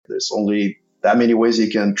There's only that many ways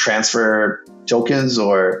you can transfer tokens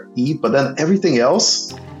or ETH, but then everything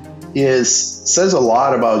else says a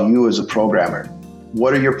lot about you as a programmer.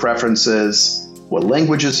 What are your preferences? What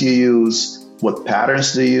languages you use? What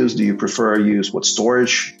patterns do you use? Do you prefer use what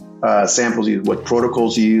storage samples you use? What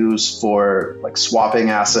protocols you use for like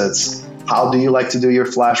swapping assets? How do you like to do your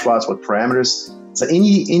flashbots? What parameters? So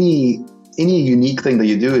any unique thing that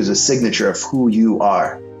you do is a signature of who you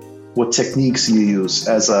are. What techniques you use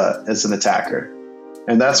as an attacker.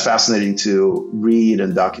 And that's fascinating to read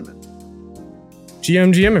and document.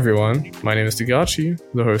 GM everyone. My name is Tagachi,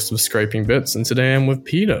 the host of Scraping Bits, and today I'm with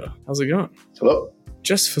Peter. How's it going? Hello.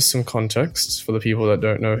 Just for some context, for the people that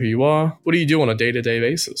don't know who you are, what do you do on a day-to-day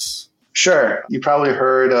basis? Sure. You probably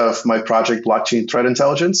heard of my project Blockchain Threat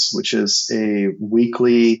Intelligence, which is a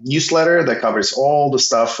weekly newsletter that covers all the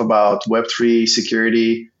stuff about Web3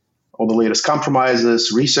 security, all the latest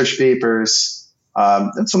compromises, research papers,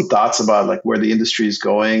 and some thoughts about like where the industry is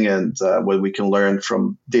going and what we can learn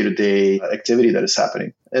from day-to-day activity that is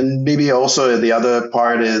happening. And maybe also the other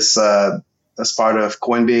part is as part of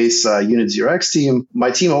Coinbase Unit 0x team, my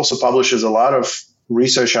team also publishes a lot of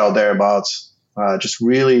research out there about just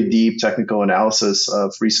really deep technical analysis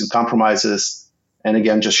of recent compromises. And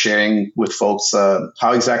again, just sharing with folks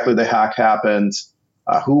how exactly the hack happened,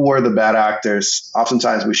 who were the bad actors.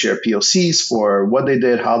 Oftentimes we share POCs for what they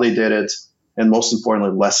did, how they did it, and most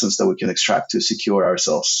importantly, lessons that we can extract to secure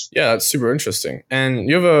ourselves. Yeah, that's super interesting. And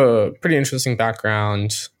you have a pretty interesting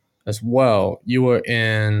background as well. You were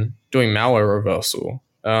in doing malware reversal.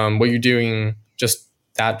 Were you doing just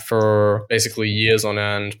that for basically years on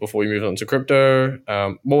end before you moved on to crypto?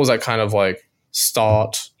 What was that kind of like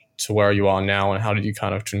start to where you are now, and how did you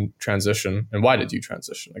kind of transition, and why did you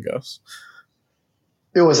transition, I guess?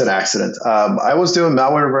 It was an accident. I was doing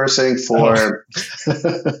malware reversing for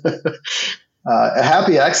a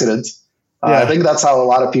happy accident. I think that's how a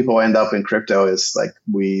lot of people end up in crypto, is like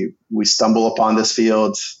we stumble upon this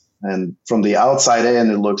field, and from the outside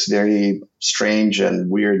in, it looks very strange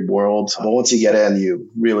and weird world. But once you get in,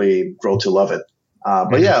 you really grow to love it.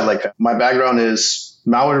 But yeah, like my background is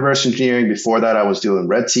malware reverse engineering. Before that, I was doing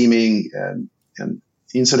red teaming and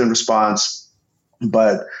incident response.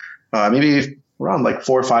 But maybe around like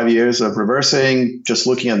 4 or 5 years of reversing, just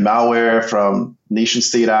looking at malware from nation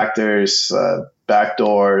state actors,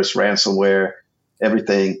 backdoors, ransomware,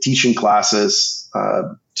 everything, teaching classes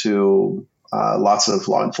to lots of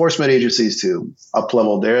law enforcement agencies to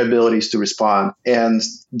up-level their abilities to respond. And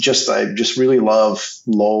I just really love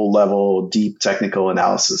low-level, deep technical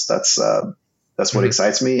analysis. That's what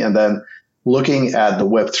excites me. And then looking at the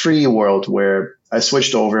Web3 world, where I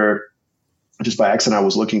switched over just by accident, I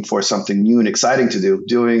was looking for something new and exciting to do.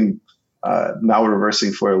 Doing malware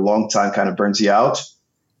reversing for a long time kind of burns you out.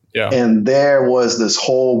 Yeah. And there was this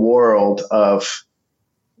whole world of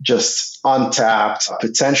just untapped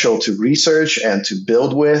potential to research and to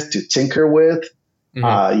build with, to tinker with. You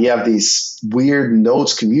have these weird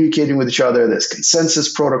nodes communicating with each other. There's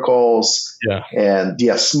consensus protocols. Yeah. And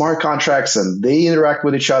you have smart contracts, and they interact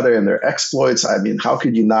with each other and their exploits. I mean, how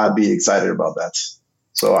could you not be excited about that?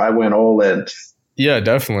 So I went all in. Yeah,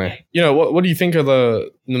 definitely. You know, what do you think are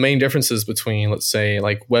the main differences between, let's say,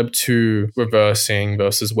 like Web 2 reversing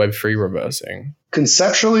versus Web 3 reversing?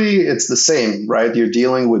 Conceptually, it's the same, right? You're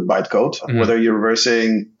dealing with bytecode, whether you're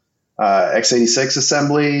reversing x86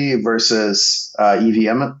 assembly versus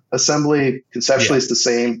EVM assembly. Conceptually, it's the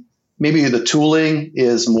same. Maybe the tooling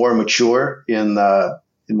is more mature in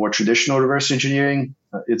more traditional reverse engineering.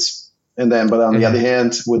 But on the other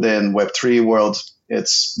hand, within Web3 world,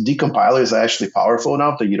 its decompiler is actually powerful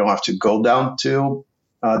enough that you don't have to go down to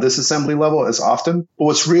this assembly level as often. But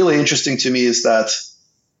what's really interesting to me is that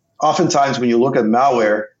oftentimes when you look at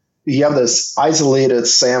malware, you have this isolated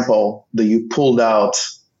sample that you pulled out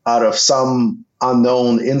of some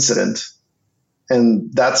unknown incident,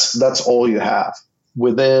 and that's all you have.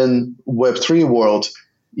 Within Web3 world,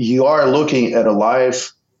 you are looking at a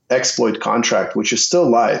live exploit contract, which is still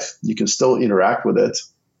live. You can still interact with it.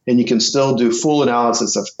 And you can still do full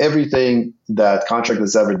analysis of everything that contract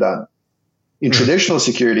has ever done. In traditional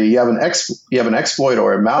security, you have an exploit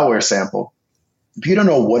or a malware sample. If you don't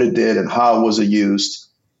know what it did and how was it used,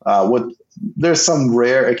 there's some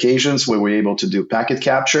rare occasions where we're able to do packet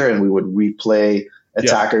capture, and we would replay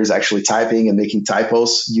attackers actually typing and making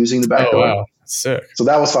typos using the backdoor. Oh, wow. That's sick. So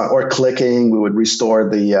that was fun. Or clicking, we would restore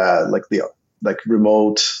the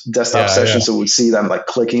remote desktop session, so we'd see them like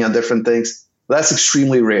clicking on different things. That's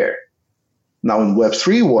extremely rare. Now in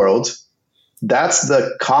Web3 world, that's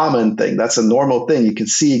the common thing. That's a normal thing. You can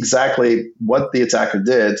see exactly what the attacker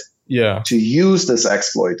did to use this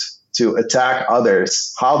exploit. to attack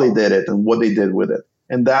others, how they did it and what they did with it.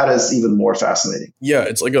 And that is even more fascinating. Yeah,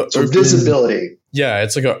 it's like visibility. Yeah,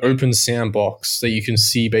 it's like an open sandbox that you can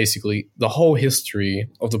see basically the whole history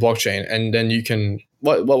of the blockchain. And then you can,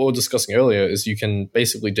 what we were discussing earlier is you can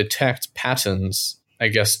basically detect patterns, I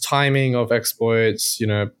guess, timing of exploits,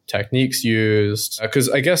 techniques used. Because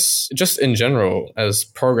I guess just in general, as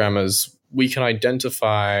programmers, we can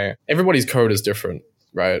identify, everybody's code is different,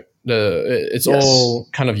 right? It's all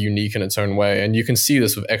kind of unique in its own way. And you can see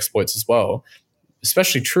this with exploits as well.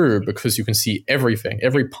 Especially true because you can see everything,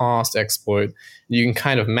 every past exploit. You can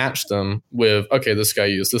kind of match them with, okay, this guy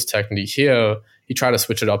used this technique here. He tried to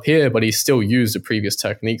switch it up here, but he still used a previous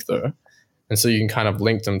technique though. And so you can kind of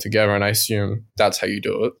link them together. And I assume that's how you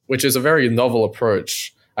do it, which is a very novel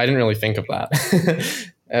approach. I didn't really think of that.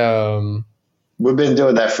 We've been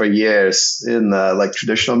doing that for years in like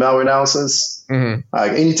traditional malware analysis.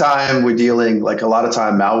 Anytime we're dealing, like a lot of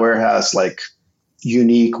time malware has like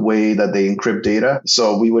unique way that they encrypt data.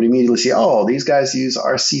 So we would immediately see, oh, these guys use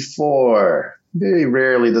RC4. Very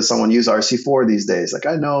rarely does someone use RC4 these days. Like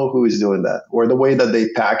I know who is doing that. Or the way that they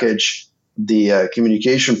package the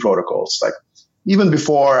communication protocols. Like even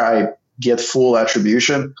before I get full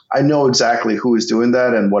attribution, I know exactly who is doing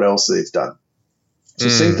that and what else they've done. So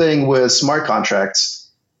same thing with smart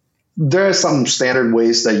contracts. There are some standard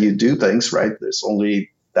ways that you do things, right? There's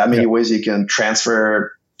only that many ways you can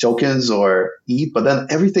transfer tokens or ETH, but then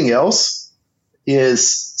everything else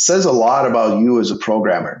says a lot about you as a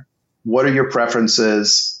programmer. What are your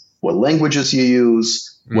preferences? What languages you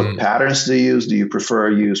use? What patterns do you use? Do you prefer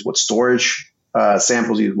use what storage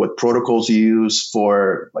samples you use? What protocols you use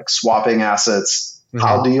for like swapping assets?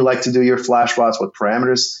 How do you like to do your flashbots? What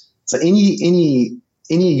parameters? So any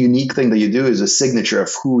unique thing that you do is a signature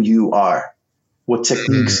of who you are. What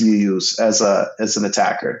techniques you use as an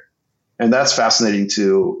attacker. And that's fascinating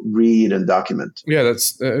to read and document. Yeah, that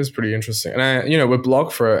is pretty interesting. And with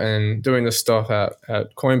Blackhat and doing this stuff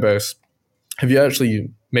at Coinbase, have you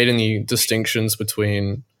actually made any distinctions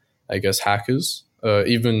between, I guess, hackers,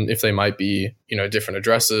 even if they might be, different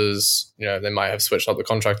addresses? They might have switched up the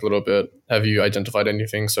contract a little bit. Have you identified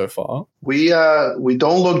anything so far? We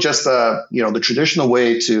don't look just the traditional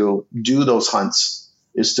way to do those hunts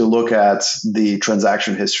is to look at the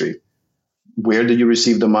transaction history. Where did you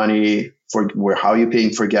receive the money? How are you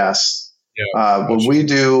paying for gas? What we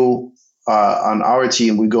do on our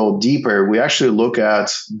team, we go deeper. We actually look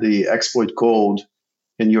at the exploit code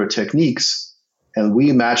and your techniques, and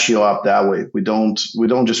we match you up that way. We don't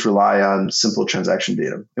just rely on simple transaction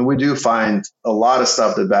data. And we do find a lot of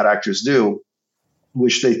stuff that bad actors do,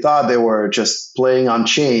 which they thought they were just playing on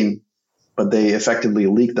chain, but they effectively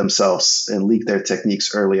leak themselves and leak their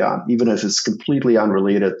techniques early on, even if it's completely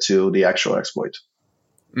unrelated to the actual exploit.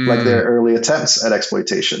 Like their early attempts at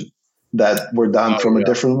exploitation that were done from a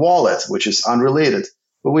different wallet, which is unrelated,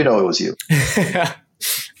 but we know it was you.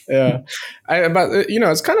 Yeah. But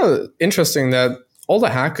it's kind of interesting that all the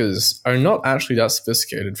hackers are not actually that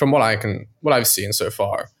sophisticated from what I've seen so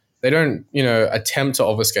far. They don't, attempt to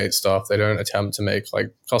obfuscate stuff. They don't attempt to make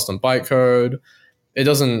like custom bytecode.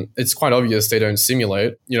 It's quite obvious they don't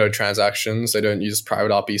simulate, transactions. They don't use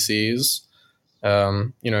private RPCs.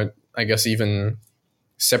 I guess even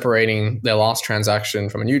separating their last transaction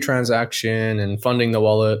from a new transaction and funding the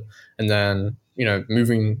wallet and then,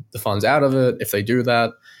 moving the funds out of it. If they do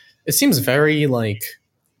that, it seems very like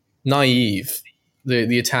naive.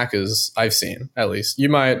 The attackers I've seen, at least. You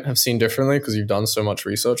might have seen differently because you've done so much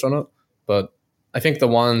research on it. But I think the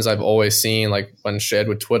ones I've always seen, like when shared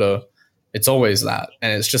with Twitter, it's always that.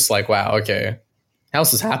 And it's just like, wow, okay,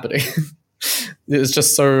 how's this happening? It's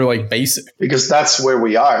just so like basic. Because that's where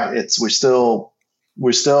we are.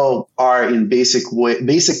 We still are in basic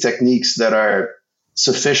techniques that are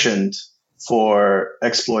sufficient for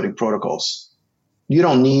exploiting protocols. You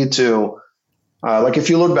don't need to, like if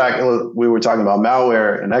you look back, we were talking about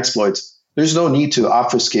malware and exploits. There's no need to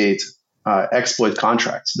obfuscate exploit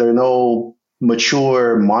contracts. There are no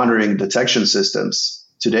mature monitoring detection systems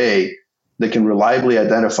today that can reliably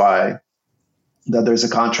identify that there's a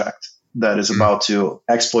contract that is about to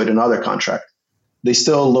exploit another contract. They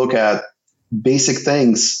still look at basic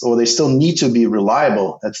things, or they still need to be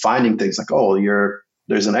reliable at finding things like,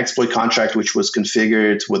 there's an exploit contract which was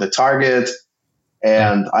configured with a target,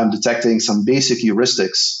 and I'm detecting some basic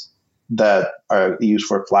heuristics that are used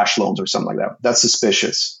for flash loans or something like that. That's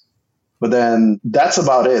suspicious. But then that's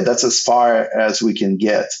about it. That's as far as we can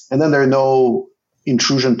get. And then there are no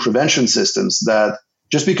intrusion prevention systems that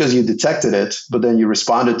just because you detected it, but then you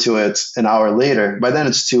responded to it an hour later, by then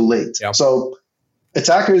it's too late. Yep. So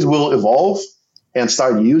attackers will evolve and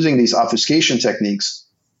start using these obfuscation techniques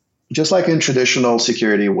just like in traditional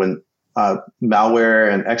security, when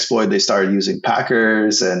malware and exploit, they started using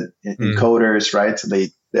packers and encoders, right?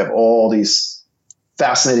 They have all these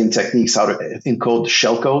fascinating techniques how to encode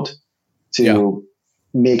shellcode to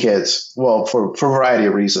make it, well, for a variety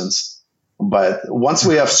of reasons. But once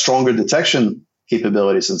we have stronger detection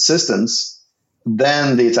capabilities and systems,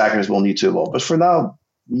 then the attackers will need to evolve. But for now,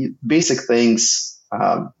 basic things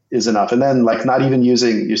is enough. And then like not even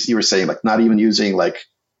using, you were saying like not even using like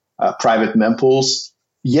private mempools.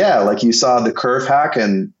 Yeah, like you saw the Curve hack,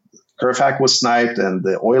 and Curve hack was sniped and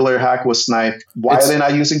the Euler hack was sniped. Why are they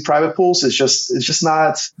not using private pools? It's just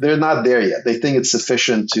not, they're not there yet. They think it's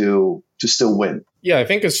sufficient to still win. Yeah, I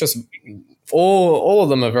think it's just all of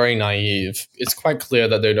them are very naive. It's quite clear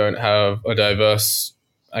that they don't have a diverse,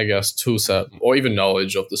 I guess, tool set or even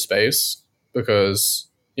knowledge of the space, because,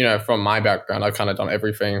 you know, from my background, I've kind of done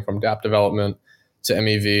everything from dApp development to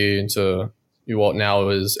MEV to what now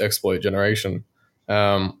is exploit generation.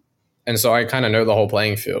 And so I kind of know the whole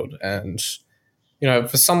playing field. And, you know,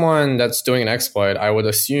 for someone that's doing an exploit, I would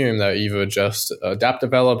assume they're either just a dApp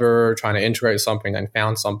developer trying to integrate something and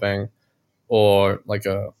found something, or like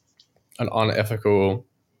an unethical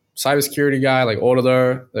cybersecurity guy like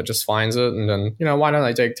auditor that just finds it. And then, you know, why don't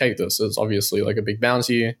I take this? It's obviously like a big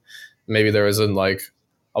bounty. Maybe there isn't like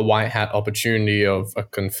a white hat opportunity of a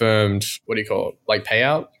confirmed, what do you call it, like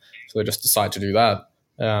payout. So they just decide to do that.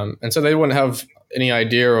 And so they wouldn't have any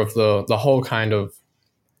idea of the whole kind of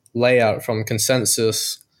layout from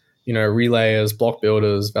consensus, you know, relayers, block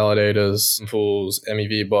builders, validators, pools,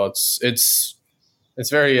 MEV bots. It's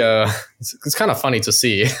very it's kind of funny to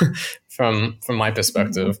see from my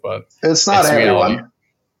perspective, but it's not everyone. Reality.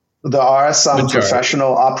 There are some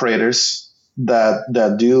professional operators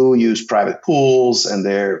that do use private pools, and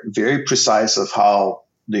they're very precise of how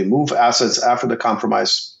they move assets after the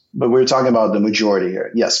compromise. But we're talking about the majority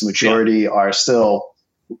here. Yes, majority are still,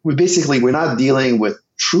 we're not dealing with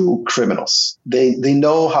true criminals. They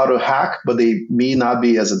know how to hack, but they may not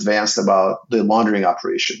be as advanced about the laundering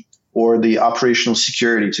operation or the operational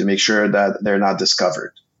security to make sure that they're not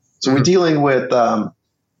discovered. So we're dealing with,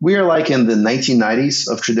 we are like in the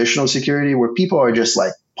 1990s of traditional security, where people are just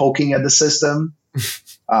like poking at the system.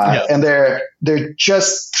 And they're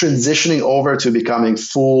just transitioning over to becoming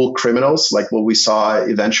full criminals, like what we saw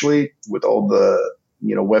eventually with all the,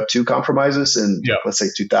 you know, Web2 compromises in, let's say,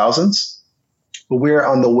 2000s. But we're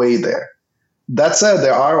on the way there. That said,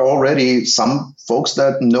 there are already some folks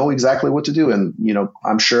that know exactly what to do. And, you know,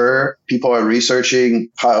 I'm sure people are researching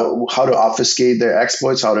how to obfuscate their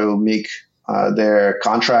exploits, how to make their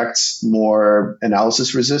contracts more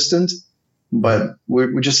analysis resistant. But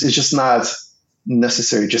it's just not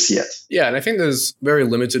necessary just yet. Yeah, and I think there's very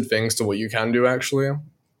limited things to what you can do, actually.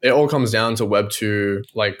 It all comes down to Web2,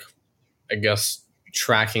 like, I guess,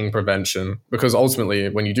 tracking prevention. Because ultimately,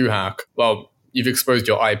 when you do hack, well, you've exposed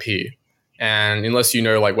your IP. And unless you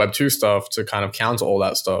know, like, Web2 stuff to kind of counter all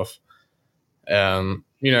that stuff,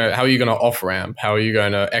 you know, how are you going to off-ramp? How are you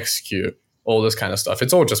going to execute all this kind of stuff?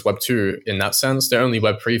 It's all just Web2 in that sense. The only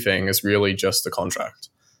Web3 thing is really just the contract.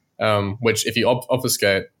 Which if you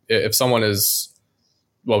obfuscate, if someone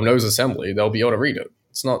knows assembly, they'll be able to read it.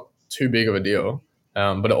 It's not too big of a deal.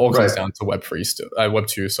 But it all comes down to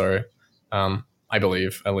Web2, I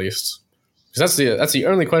believe, at least. Because that's the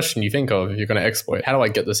only question you think of if you're going to exploit. How do I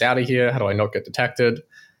get this out of here? How do I not get detected?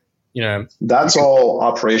 You know, that's all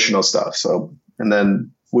operational stuff. So, and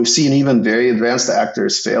then we've seen even very advanced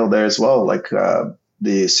actors fail there as well, like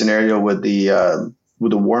the scenario with the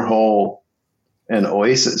wormhole and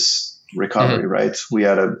Oasis recovery, right? We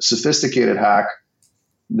had a sophisticated hack.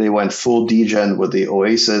 They went full degen with the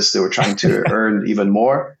Oasis. They were trying to earn even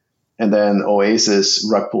more. And then Oasis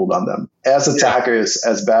rug pulled on them. As attackers,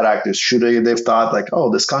 as bad actors, they've thought like,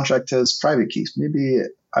 oh, this contract has private keys. Maybe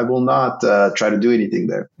I will not try to do anything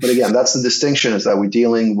there. But again, that's the distinction, is that we're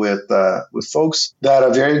dealing with folks that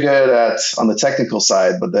are very good at on the technical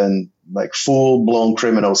side, but then like full blown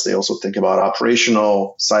criminals. They also think about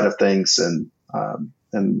operational side of things and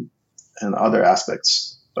other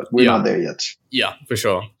aspects, but we're not there yet. Yeah, for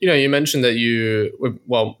sure. You know, you mentioned that with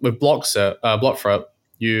Blockthreat,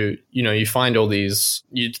 you find all these,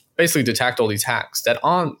 you basically detect all these hacks that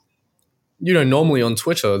aren't, you know, normally on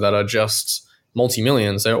Twitter that are just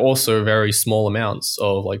multi-millions. They're also very small amounts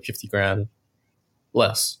of like 50 grand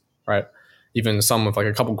less, right? Even some with like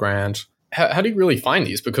a couple grand. How do you really find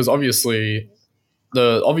these? Because obviously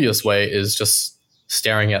the obvious way is just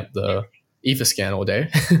staring at the Etherscan all day,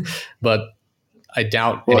 but I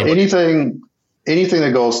doubt. Well, anything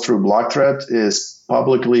that goes through Blockthreat is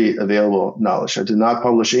publicly available knowledge. I do not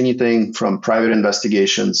publish anything from private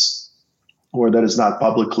investigations or that is not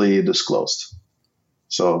publicly disclosed.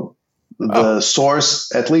 So the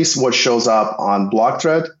source, at least what shows up on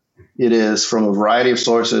Blockthread, it is from a variety of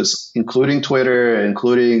sources, including Twitter,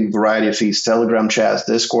 including a variety of feeds, Telegram chats,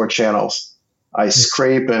 Discord channels. I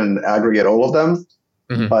scrape and aggregate all of them,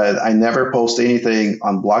 but I never post anything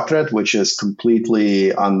on Blockthread, which is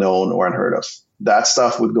completely unknown or unheard of. That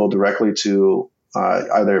stuff would go directly to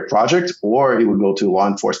either a project, or it would go to law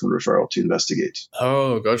enforcement referral to investigate.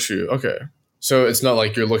 Oh, got you. Okay. So it's not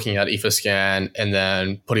like you're looking at Etherscan and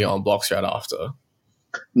then putting it on Blockthread after.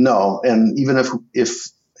 No, and even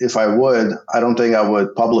if I would, I don't think I would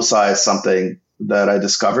publicize something that I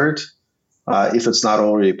discovered if it's not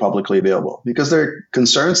already publicly available, because there are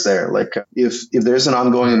concerns there. Like if there's an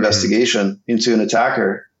ongoing investigation into an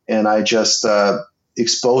attacker and I just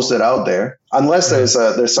exposed it out there, unless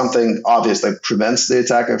there's something obvious that prevents the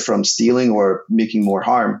attacker from stealing or making more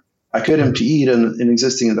harm, I could impede an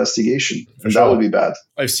existing investigation, and that would be bad.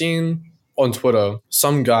 I've seen on Twitter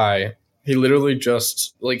some guy, he literally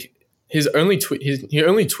just like he only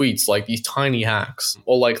tweets like these tiny hacks,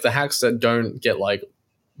 or like the hacks that don't get like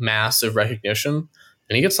massive recognition,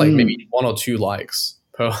 and he gets like maybe 1 or 2 likes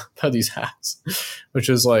per these hacks, which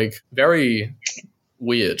is like very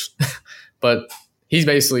weird. But he's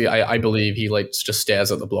basically, I believe he like just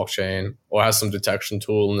stares at the blockchain or has some detection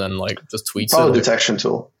tool and then like just tweets it. Detection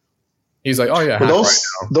tool. He's like, oh yeah. Well,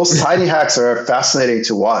 those tiny hacks are fascinating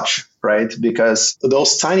to watch, right? Because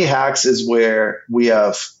those tiny hacks is where we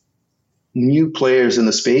have new players in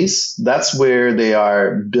the space. That's where they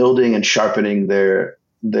are building and sharpening their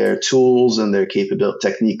tools and their capability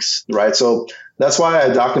techniques, right? So that's why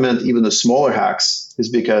I document even the smaller hacks, is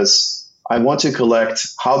because I want to collect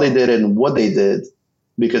how they did it and what they did,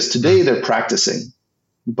 because today they're practicing,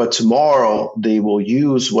 but tomorrow they will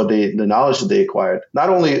use the knowledge that they acquired, not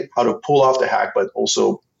only how to pull off the hack, but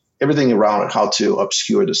also everything around it, how to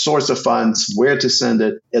obscure the source of funds, where to send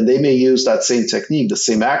it. And they may use that same technique, the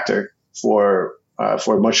same actor, for a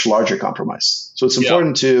much larger compromise. So it's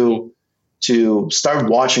important to start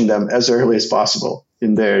watching them as early as possible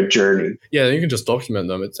in their journey. Yeah, you can just document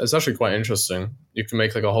them. It's actually quite interesting. You can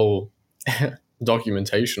make like a whole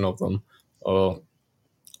documentation of them, or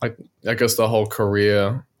like I guess the whole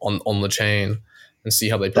career on the chain, and see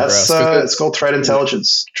how they progress. It's called threat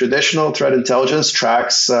intelligence. Traditional threat intelligence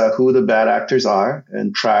tracks who the bad actors are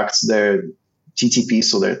and tracks their TTP,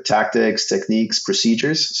 so their tactics, techniques,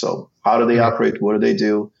 procedures. So how do they operate? What do they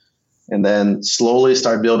do? And then slowly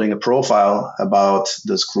start building a profile about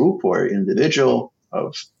this group or individual,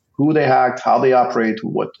 of who they hacked, how they operate,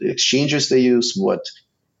 what exchanges they use, what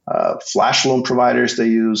flash loan providers they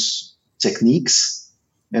use, techniques,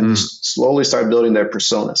 and slowly start building their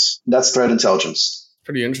personas. That's threat intelligence.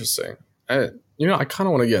 Pretty interesting. I kind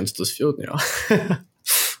of want to get into this field now.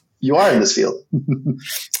 You are in this field.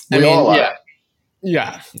 We all are.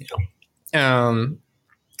 Yeah.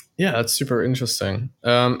 Yeah, that's super interesting.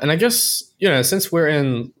 And I guess, since we're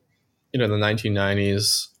in, the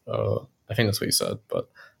 1990s, I think that's what you said, but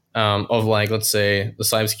of like, let's say the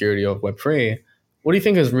cybersecurity of Web3, what do you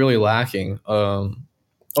think is really lacking?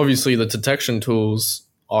 Obviously, the detection tools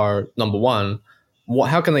are number one.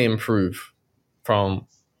 How can they improve from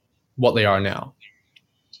what they are now?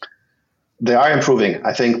 They are improving.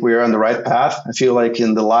 I think we're on the right path. I feel like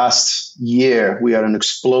in the last year, we had an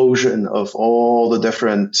explosion of all the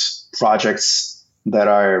different projects that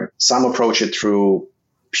are, some approach it through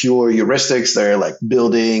pure heuristics. They're like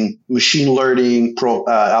building machine learning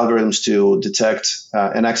algorithms to detect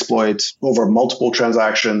and exploit over multiple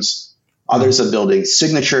transactions. Others are building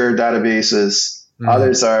signature databases.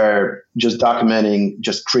 Others are just documenting,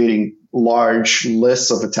 just creating large lists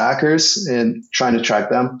of attackers and trying to track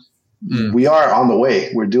them. We are on the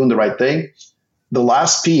way. We're doing the right thing. The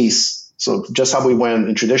last piece, so just how we went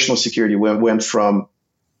in traditional security, we went from,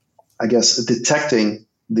 I guess, detecting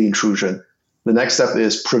the intrusion. The next step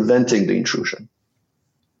is preventing the intrusion.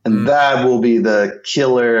 And that will be the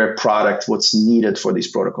killer product, what's needed for these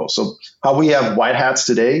protocols. So how we have white hats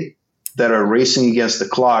today that are racing against the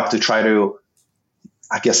clock to try to,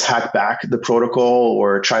 I guess, hack back the protocol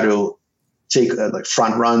or try to take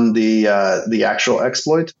front run the actual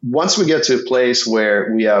exploit. Once we get to a place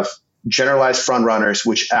where we have generalized front runners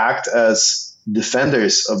which act as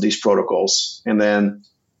defenders of these protocols, and then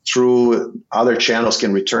through other channels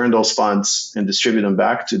can return those funds and distribute them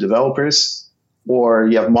back to developers, or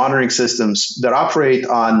you have monitoring systems that operate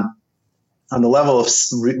on the level of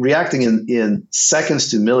reacting in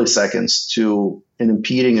seconds to milliseconds to an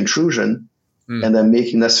impeding intrusion, and then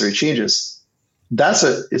making necessary changes.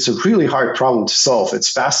 It's a really hard problem to solve.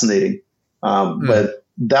 It's fascinating, but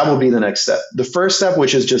that will be the next step. The first step,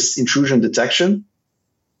 which is just intrusion detection,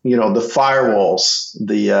 the firewalls,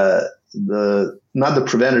 the not the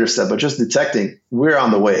preventative step, but just detecting, we're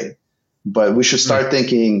on the way. But we should start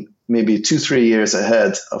thinking maybe 2-3 years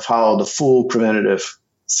ahead of how the full preventative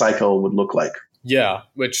cycle would look like. Yeah,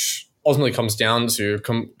 which ultimately comes down to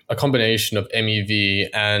a combination of MEV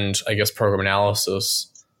and I guess program analysis.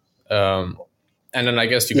 And then I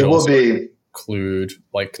guess you could also include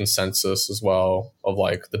like consensus as well of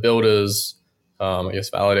like the builders, I guess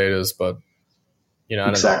validators, but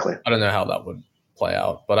I don't know how that would play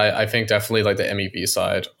out. But I think definitely like the MEV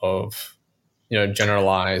side of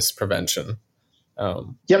generalized prevention.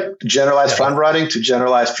 Generalized front running to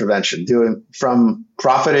generalized prevention, doing from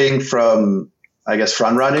profiting from, I guess,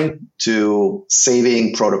 front running to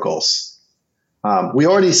saving protocols. We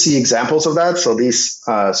already see examples of that. So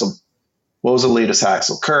what was the latest hack?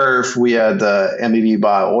 So Curve, we had the MEV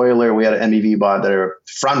bot, Euler, we had an MEV bot that are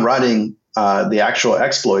front running the actual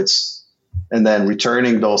exploits and then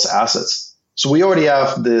returning those assets. So we already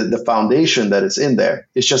have the foundation that is in there.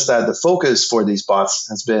 It's just that the focus for these bots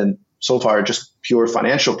has been so far just pure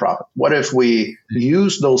financial profit. What if we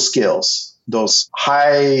use those skills, those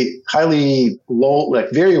highly low, like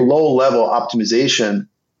very low level optimization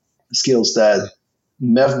skills that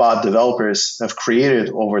MEVBot developers have created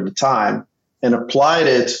over the time and applied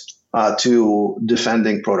it to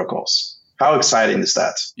defending protocols? How exciting is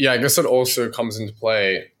that? Yeah, I guess it also comes into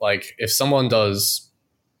play. Like if someone does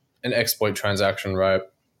an exploit transaction, right,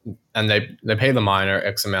 and they pay the miner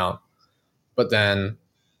X amount, but then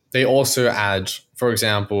they also add, for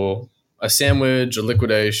example, a sandwich, a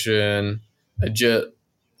liquidation, a JIT,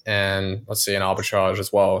 and let's say an arbitrage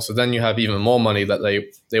as well. So then you have even more money that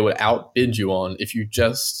they would outbid you on. If you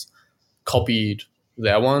just copied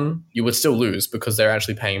their one, you would still lose because they're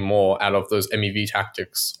actually paying more out of those MEV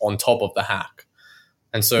tactics on top of the hack.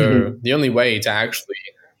 And so the only way to actually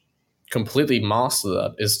completely master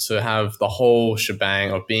that is to have the whole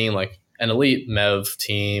shebang of being like an elite MEV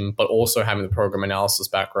team, but also having the program analysis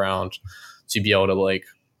background to be able to like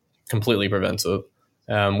completely prevent it.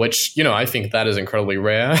 Which, I think that is incredibly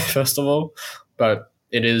rare, first of all, but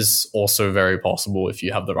it is also very possible if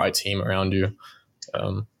you have the right team around you.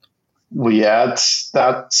 We had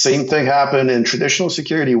that same thing happen in traditional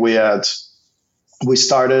security. We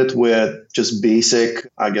started with just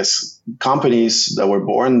basic, I guess, companies that were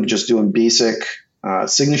born just doing basic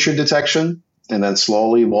signature detection, and then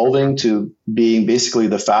slowly evolving to being basically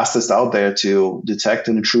the fastest out there to detect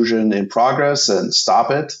an intrusion in progress and stop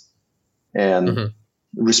it and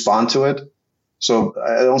respond to it. So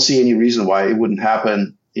I don't see any reason why it wouldn't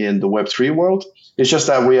happen in the Web3 world. It's just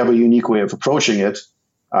that we have a unique way of approaching it.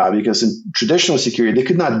 Because in traditional security, they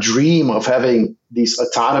could not dream of having these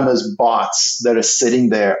autonomous bots that are sitting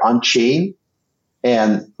there on chain.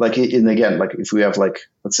 And if we have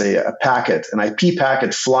let's say a packet, an IP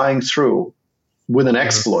packet flying through with an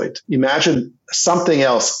exploit, imagine something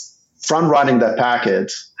else front running that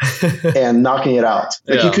packet and knocking it out.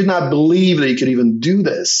 You could not believe that you could even do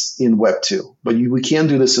this in Web 2, but we can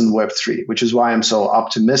do this in Web 3, which is why I'm so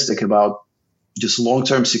optimistic about just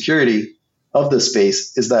long-term security of the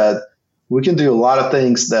space, is that we can do a lot of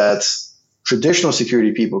things that traditional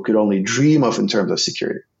security people could only dream of in terms of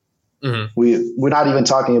security. We're not even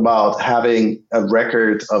talking about having a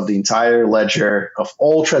record of the entire ledger of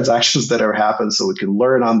all transactions that ever happened so we can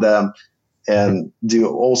learn on them and do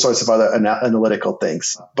all sorts of other analytical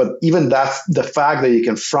things. But even that, the fact that you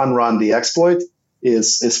can front run the exploit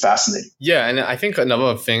is fascinating. Yeah, and I think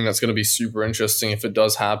another thing that's going to be super interesting if it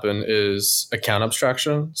does happen is account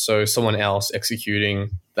abstraction. So someone else executing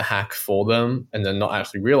the hack for them and then not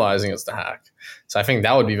actually realizing it's the hack. So I think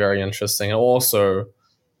that would be very interesting. And also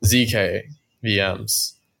ZK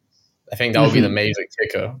VMs. I think that would be the major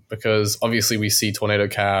kicker, because obviously we see Tornado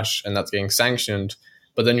Cash and that's getting sanctioned,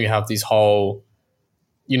 but then you have these whole,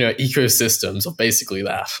 ecosystems of basically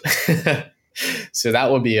that. So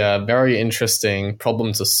that would be a very interesting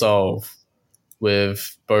problem to solve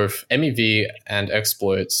with both MEV and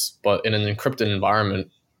exploits, but in an encrypted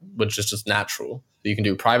environment, which is just natural. You can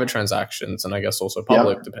do private transactions and I guess also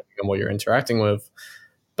public, depending on what you're interacting with.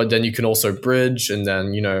 But then you can also bridge and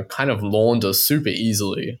then, kind of launder super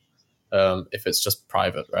easily if it's just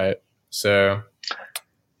private, right? So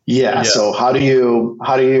So how do you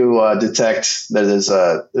detect that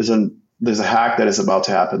there's a hack that is about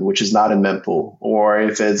to happen, which is not in mempool, or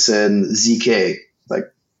if it's in ZK,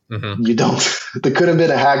 you don't, there could have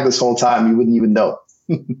been a hack this whole time. You wouldn't even know.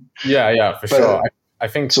 For sure. I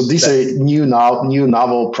think so. These are new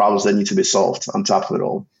novel problems that need to be solved on top of it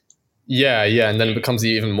all. Yeah. And then it becomes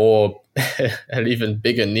even more an even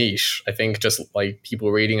bigger niche. I think just like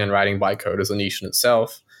people reading and writing bytecode is a niche in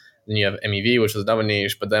itself. Then you have MEV, which is another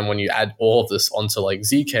niche. But then when you add all of this onto like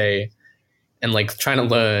ZK and like trying to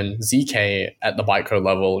learn ZK at the bytecode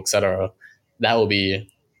level, etc., that will be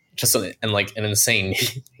just an insane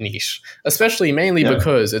niche, especially mainly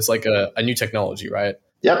because it's like a new technology, right?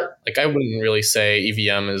 Yep. Like I wouldn't really say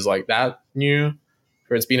EVM is like that new,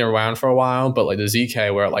 or it's been around for a while, but like the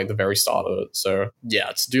ZK, we're at like the very start of it. So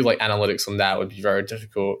yeah, to do like analytics on that would be very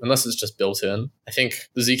difficult unless it's just built in. I think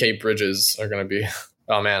the ZK bridges are going to be,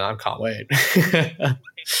 oh man, I can't wait.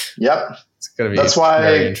 Yep. It's going to be That's why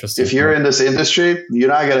very interesting. If you're in this industry,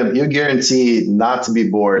 you're guaranteed not to be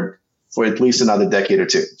bored for at least another decade or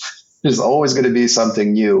two. There's always going to be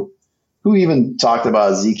something new. Who even talked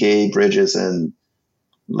about ZK bridges and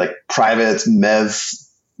like private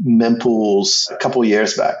mempools a couple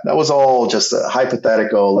years back? That was all just a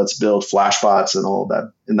hypothetical. Let's build flashbots and all of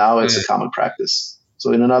that. And now it's a common practice.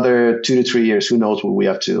 So in another 2 to 3 years, who knows what we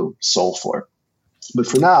have to solve for. But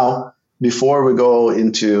for now, before we go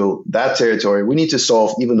into that territory, we need to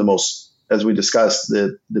solve even the most, as we discussed,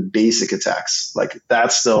 the basic attacks. Like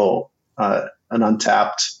that's still an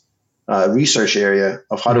untapped research area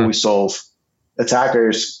of how do we solve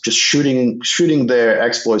attackers just shooting their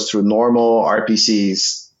exploits through normal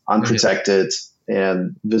RPCs, unprotected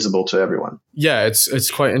and visible to everyone. Yeah,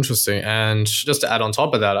 it's quite interesting. And just to add on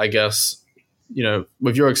top of that, I guess, you know,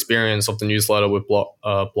 with your experience of the newsletter with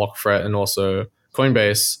Blackhat and also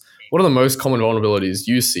Coinbase, what are the most common vulnerabilities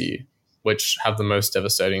you see which have the most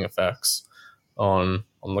devastating effects on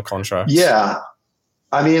the contracts? Yeah.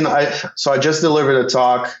 I mean, I just delivered a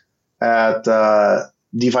talk at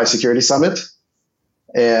DeFi Security Summit,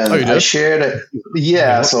 and I shared it.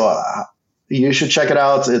 Yeah, so you should check it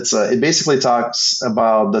out. It basically talks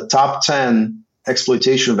about the top 10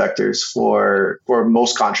 exploitation vectors for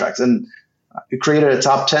most contracts, and it created a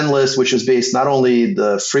top 10 list, which is based not only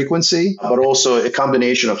the frequency, but also a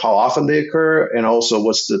combination of how often they occur and also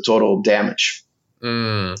what's the total damage.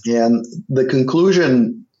 And the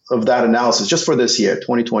conclusion of that analysis, just for this year,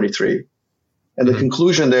 2023, and the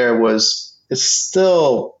conclusion there was it's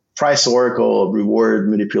still price oracle reward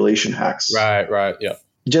manipulation hacks. Right, yeah.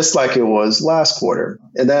 Just like it was last quarter.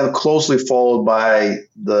 And then closely followed by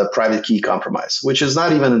the private key compromise, which is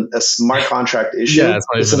not even a smart contract issue.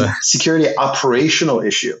 It's a security operational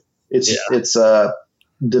issue. It's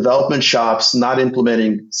development shops not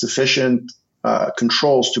implementing sufficient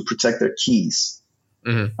controls to protect their keys.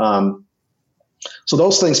 So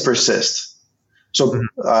those things persist. So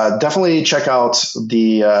definitely check out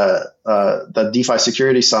the DeFi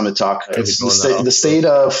Security Summit talk. It's the state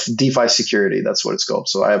of DeFi security. That's what it's called.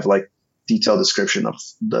 So I have like detailed description of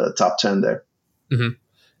the top 10 there.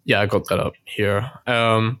 Yeah, I got that up here.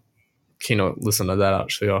 Keynote listen to that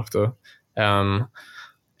actually after. And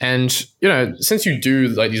you know, since you do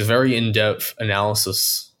like these very in-depth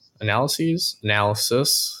analysis on these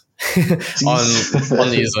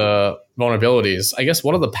vulnerabilities, I guess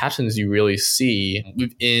what are the patterns you really see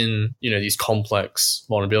within, you know, these complex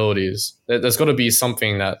vulnerabilities? There's got to be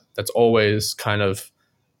something that's always kind of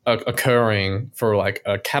occurring for like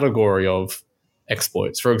a category of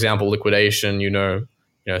exploits. For example, liquidation, you know,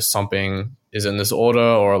 something is in this order,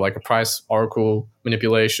 or like a price oracle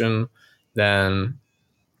manipulation, then,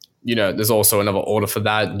 you know, there's also another order for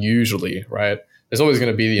that usually, right? There's always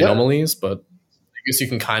going to be the anomalies, but I guess you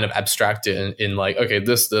can kind of abstract it in like, okay,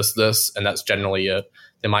 this, and that's generally it.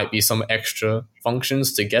 There might be some extra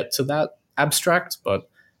functions to get to that abstract, but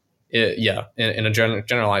in a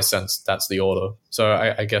generalized sense, that's the order. So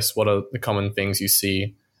I guess what are the common things you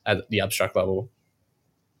see at the abstract level?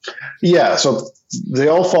 Yeah, so they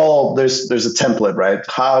all fall, there's a template, right?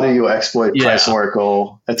 How do you exploit price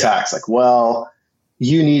oracle attacks? Like, well,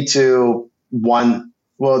 you need to,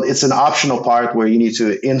 it's an optional part where you need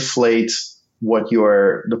to inflate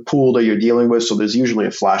the pool that you're dealing with. So there's usually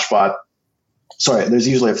a flash loan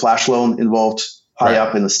involved high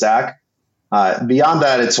up in the stack. Beyond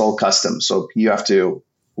that, it's all custom. So you have to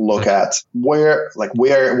look at what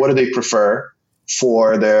do they prefer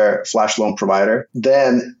for their flash loan provider.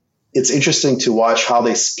 Then it's interesting to watch how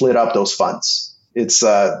they split up those funds. It's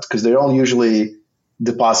because they don't usually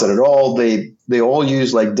deposit at all. They all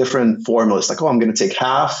use like different formulas. Like, I'm going to take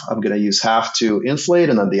half. I'm going to use half to inflate,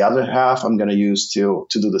 and then the other half I'm going to use to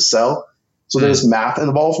do the sell. So there's math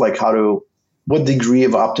involved, like what degree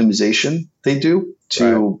of optimization they do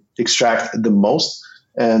to extract the most.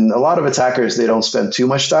 And a lot of attackers, they don't spend too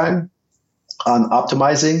much time on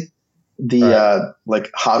optimizing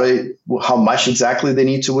how much exactly they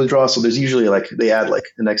need to withdraw. So there's usually they add like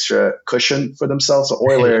an extra cushion for themselves. So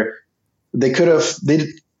Euler,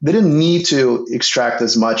 they didn't need to extract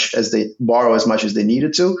as much as they borrow as much as they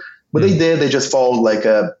needed to. But they did. They just followed like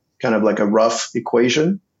a kind of like a rough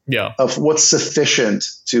equation of what's sufficient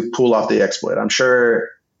to pull off the exploit. I'm sure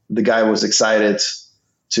the guy was excited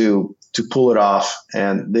to pull it off,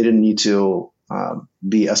 and they didn't need to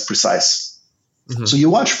be as precise. So you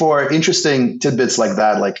watch for interesting tidbits like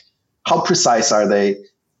that, like how precise are they?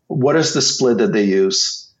 What is the split that they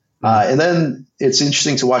use? And then it's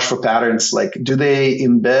interesting to watch for patterns, like do they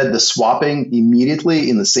embed the swapping immediately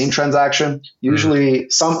in the same transaction? Usually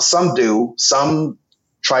some do, some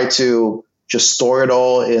try to just store it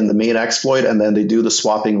all in the main exploit, and then they do the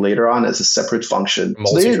swapping later on as a separate function.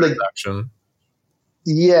 Multi-transaction.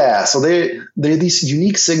 So they're these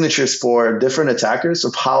unique signatures for different attackers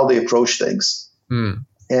of how they approach things.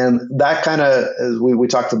 And that kind of, as we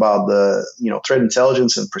talked about the threat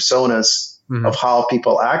intelligence and personas of how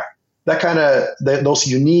people act, that kind of those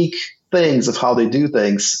unique things of how they do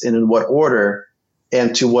things and in what order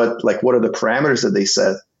and to what are the parameters that they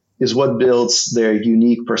set is what builds their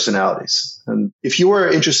unique personalities. And if you were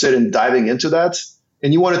interested in diving into that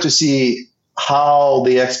and you wanted to see how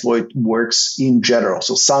the exploit works in general,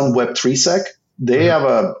 so Sun Web3sec, they have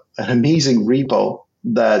an amazing repo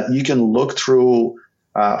that you can look through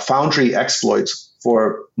Foundry exploits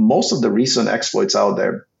for most of the recent exploits out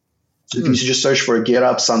there. If you just search for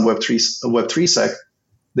GitHub Sun Web3sec,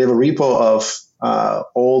 they have a repo of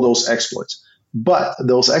all those exploits. But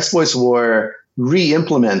those exploits were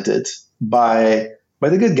re-implemented by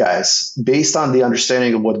the good guys based on the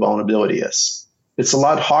understanding of what vulnerability is. It's a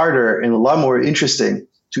lot harder and a lot more interesting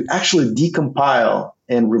to actually decompile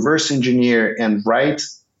and reverse engineer and write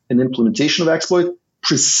an implementation of exploit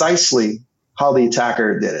precisely how the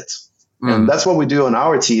attacker did it. And that's what we do on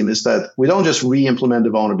our team, is that we don't just re-implement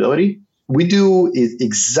the vulnerability. We do it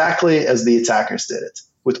exactly as the attackers did it,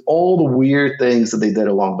 with all the weird things that they did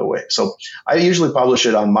along the way. So I usually publish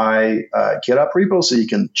it on my GitHub repo, so you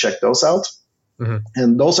can check those out.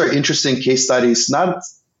 And those are interesting case studies, not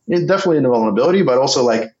definitely in the vulnerability, but also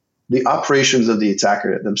like the operations of the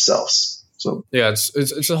attacker themselves. So yeah,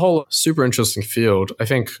 it's a whole super interesting field. I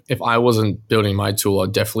think if I wasn't building my tool,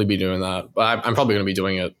 I'd definitely be doing that. But I'm probably going to be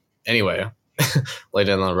doing it anyway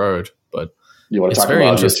later down the road. But you want to talk very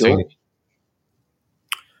about interesting.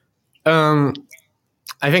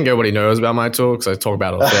 I think everybody knows about my tool because I talk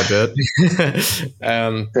about it a fair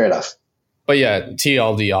bit. Fair enough. But yeah,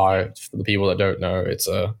 TLDR, for the people that don't know,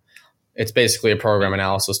 it's basically a program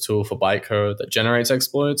analysis tool for bytecode that generates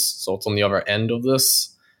exploits. So it's on the other end of this.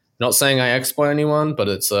 Not saying I exploit anyone, but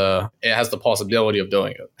it has the possibility of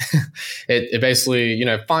doing it. It basically,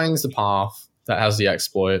 finds the path that has the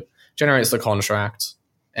exploit, generates the contract,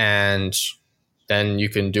 and then you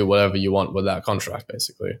can do whatever you want with that contract,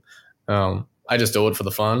 basically. I just do it for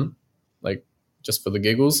the fun, like just for the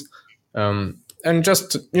giggles. And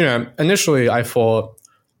just, initially I thought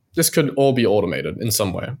this could all be automated in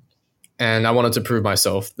some way. And I wanted to prove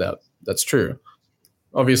myself that that's true.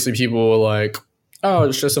 Obviously, people were like, oh,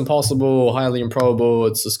 it's just impossible, highly improbable.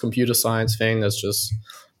 It's this computer science thing that's just,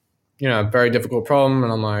 a very difficult problem.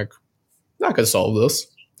 And I'm like, I could solve this.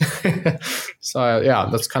 So, yeah,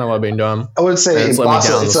 that's kind of what I've been doing. I wouldn't say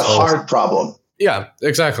impossible. It's a hard problem. Yeah,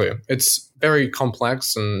 exactly. It's very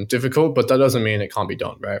complex and difficult, but that doesn't mean it can't be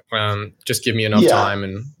done, right? Just give me enough time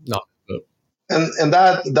and not. And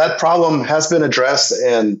that problem has been addressed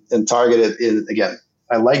and targeted in, again,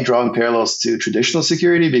 I like drawing parallels to traditional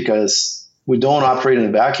security because we don't operate in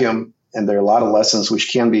a vacuum, and there are a lot of lessons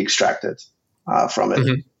which can be extracted from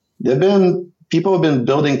it. People have been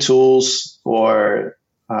building tools for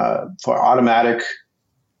automatic,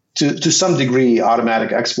 to some degree,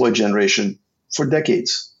 automatic exploit generation for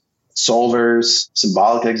decades. Solvers,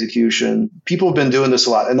 symbolic execution. People have been doing this a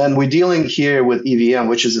lot. And then we're dealing here with EVM,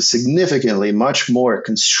 which is a significantly much more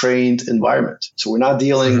constrained environment. So we're not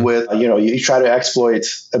dealing with, you try to exploit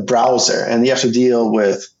a browser and you have to deal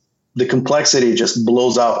with the complexity just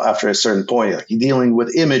blows up after a certain point. Like you're dealing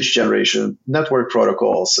with image generation, network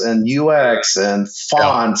protocols, and UX and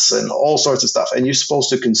fonts and all sorts of stuff. And you're supposed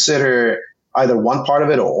to consider either one part of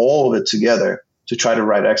it or all of it together to try to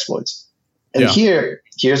write exploits. And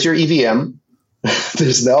here's your EVM.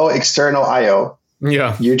 There's no external IO.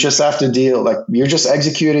 Yeah. You just have to you're just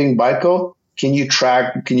executing bytecode. Can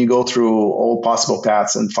you go through all possible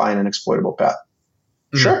paths and find an exploitable path?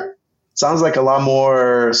 Sure. Sounds like a lot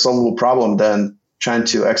more solvable problem than trying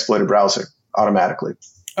to exploit a browser automatically.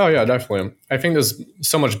 Oh yeah, definitely. I think there's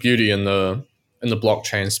so much beauty in the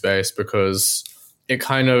blockchain space because it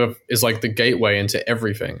kind of is like the gateway into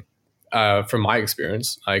everything. From my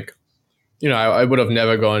experience, like, I would have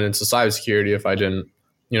never gone into cybersecurity if I didn't,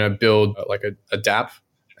 build like a dApp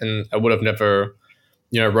and I would have never,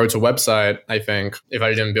 wrote a website, I think, if I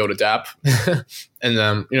didn't build a dApp. And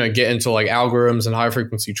then, get into like algorithms and high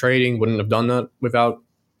frequency trading. Wouldn't have done that without,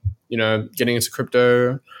 getting into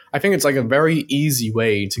crypto. I think it's like a very easy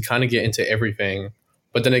way to kind of get into everything,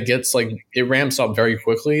 but then it ramps up very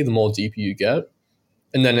quickly the more deeper you get.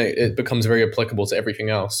 And then it becomes very applicable to everything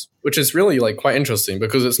else, which is really like quite interesting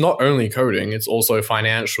because it's not only coding, it's also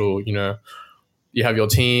financial, you have your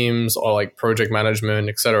teams or like project management,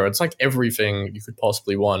 etc. It's like everything you could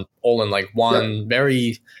possibly want all in like one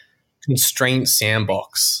very constrained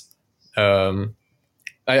sandbox. I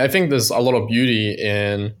think there's a lot of beauty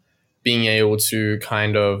in being able to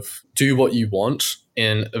kind of do what you want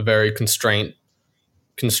in a very constrained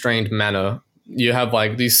manner. You have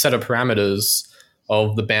like these set of parameters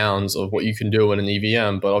of the bounds of what you can do in an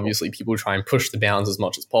EVM, but obviously people try and push the bounds as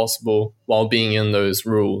much as possible while being in those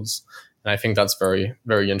rules. And I think that's very,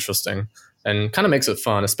 very interesting and kind of makes it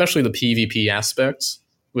fun, especially the PvP aspect,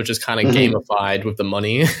 which is kind of gamified with the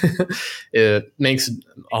money. It makes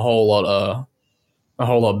a whole lot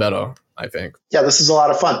better, I think. Yeah, this is a lot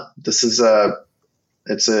of fun.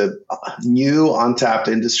 It's a new untapped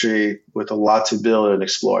industry with a lot to build and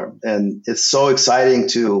explore. And it's so exciting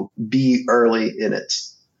to be early in it.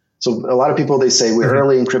 So a lot of people, they say we're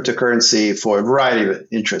early in cryptocurrency for a variety of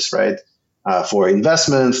interests, right? For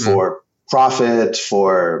investment, for profit,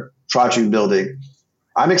 for project building.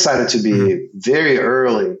 I'm excited to be very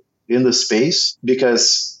early in the space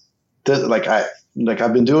because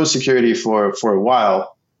I've been doing security for a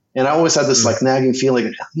while. And I always had this like nagging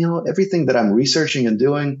feeling, everything that I'm researching and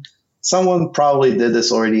doing, someone probably did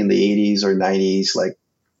this already in the 80s or 90s, like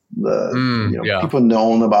people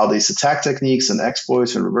known about these attack techniques and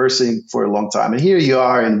exploits and reversing for a long time. And here you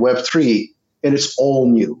are in Web3 and it's all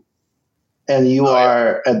new. And you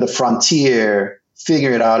are at the frontier,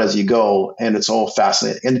 figuring it out as you go, and it's all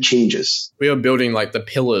fascinating and it changes. We are building like the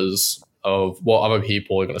pillars of what other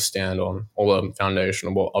people are going to stand on, or the foundation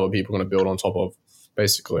of what other people are going to build on top of,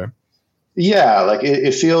 basically. Yeah, like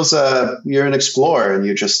it feels you're an explorer and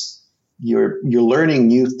you're learning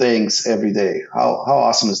new things every day. How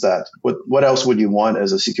awesome is that? What else would you want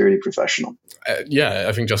as a security professional?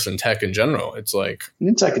 I think just in tech in general, it's like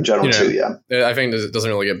in tech in general too. Yeah, I think it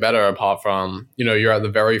doesn't really get better apart from you're at the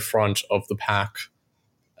very front of the pack,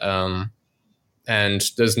 and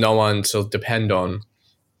there's no one to depend on.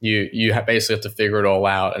 You basically have to figure it all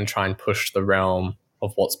out and try and push the realm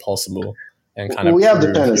of what's possible and kind of we have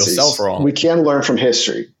prove dependencies. Yourself wrong. We can learn from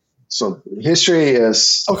history. So history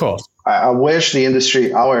is, of course. I wish the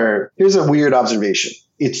industry. Here's a weird observation.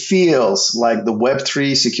 It feels like the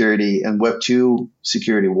Web3 security and Web2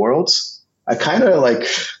 security worlds are kind of like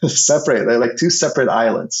separate. They're like two separate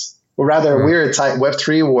islands. Or rather,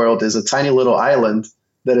 Web3 world is a tiny little island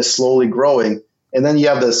that is slowly growing. And then you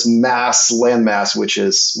have this landmass, which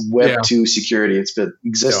is Web2 security. It's been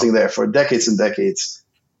existing there for decades and decades.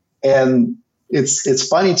 And it's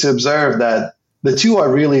funny to observe that the two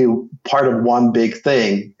are really part of one big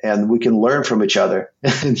thing, and we can learn from each other.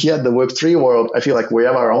 And yet the Web3 world, I feel like we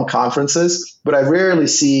have our own conferences, but I rarely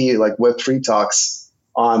see like Web3 talks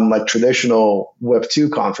on like traditional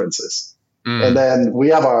Web2 conferences. And then we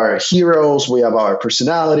have our heroes, we have our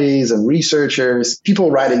personalities and researchers, people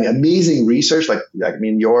writing amazing research.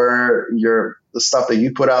 The stuff that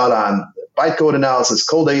you put out on bytecode analysis,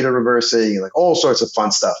 cold data reversing, like all sorts of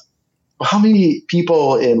fun stuff. How many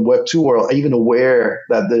people in Web2 world are even aware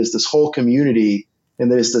that there's this whole community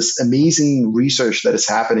and there's this amazing research that is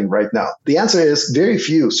happening right now? The answer is very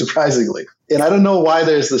few, surprisingly. And I don't know why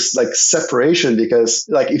there's this like separation, because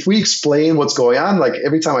like if we explain what's going on, like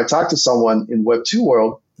every time I talk to someone in Web2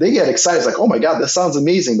 world, they get excited. It's like, oh my God, that sounds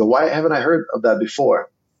amazing, but why haven't I heard of that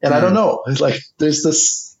before? And I don't know. It's like there's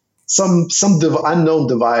this some unknown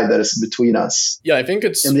divide that is between us. Yeah, I think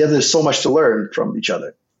it's... And yet there's so much to learn from each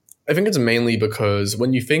other. I think it's mainly because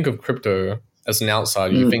when you think of crypto as an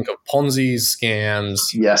outsider, you think of Ponzi's, scams.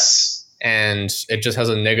 Yes. And it just has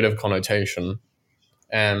a negative connotation.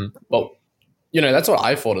 And, well, that's what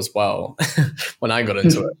I thought as well when I got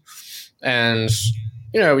into it. And,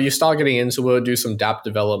 you start getting into it, do some dApp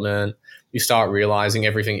development, you start realizing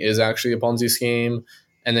everything is actually a Ponzi scheme.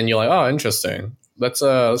 And then you're like, oh, interesting. Let's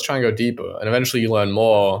try and go deeper. And eventually you learn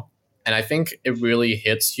more. And I think it really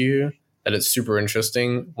hits you that it's super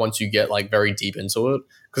interesting once you get like very deep into it.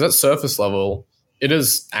 Because at surface level, it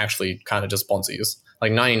is actually kind of just Ponzi's,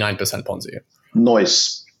 like 99% Ponzi.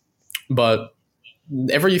 Noise. But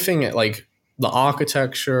everything, like the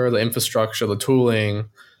architecture, the infrastructure, the tooling,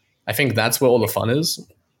 I think that's where all the fun is.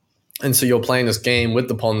 And so you're playing this game with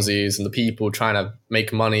the Ponzi's and the people trying to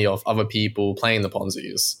make money off other people playing the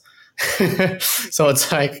Ponzi's. So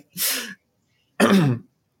it's like,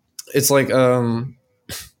 it's like,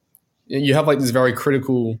 you have like these very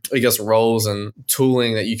critical, I guess, roles and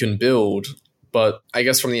tooling that you can build. But I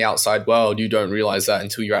guess from the outside world, you don't realize that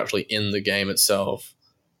until you're actually in the game itself.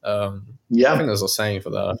 I think there's a saying for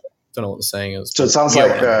that. I don't know what the saying is. So it sounds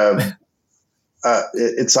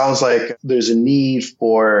it sounds like there's a need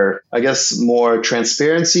for, I guess, more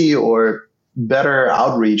transparency or better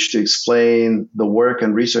outreach to explain the work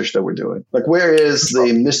and research that we're doing. Like, where is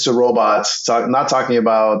the Mr. Robot, not talking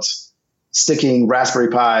about sticking Raspberry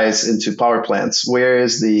Pis into power plants? Where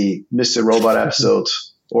is the Mr. Robot episode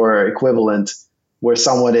or equivalent where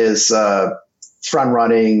someone is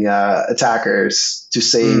front-running attackers to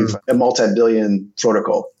save a multi-billion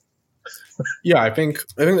protocol? Yeah, I think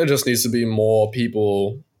there just needs to be more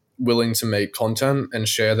people willing to make content and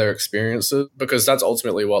share their experiences, because that's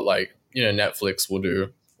ultimately what, like, you know, Netflix will do,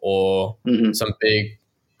 or some big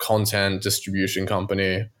content distribution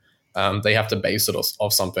company. They have to base it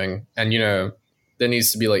off something, and, you know, there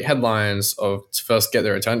needs to be like headlines to first get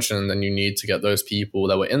their attention. Then you need to get those people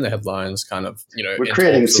that were in the headlines kind of, you know, we're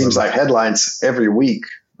creating, it seems like, headlines every week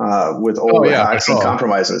with all the hacks and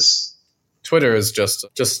compromises. Twitter is just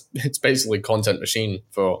it's basically content machine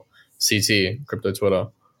for CT, crypto Twitter.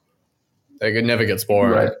 Like, it never gets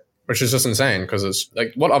boring, right? Which is just insane, because it's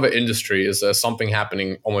like, what other industry is there something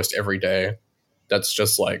happening almost every day that's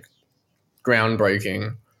just like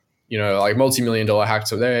groundbreaking? You know, like multi-million-dollar hack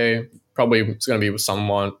today, probably it's going to be with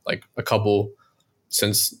someone, like a couple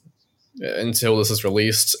until this is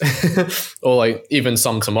released, or like even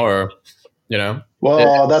some tomorrow, you know?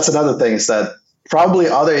 Well, that's another thing, is that probably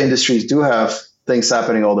other industries do have things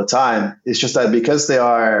happening all the time. It's just that because they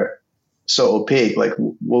are so opaque, like,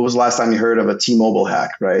 what was the last time you heard of a T-Mobile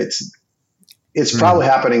hack, right? It's probably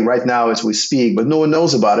happening right now as we speak, but no one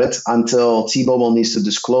knows about it until T-Mobile needs to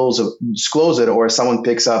disclose it, or someone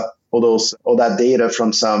picks up all that data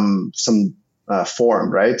from some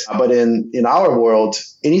form, right? But in our world,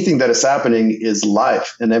 anything that is happening is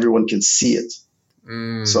live and everyone can see it.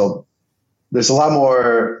 So there's a lot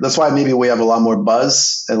more. That's why maybe we have a lot more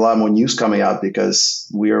buzz and a lot more news coming out, because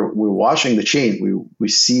we're watching the chain. We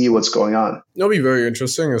see what's going on. It'll be very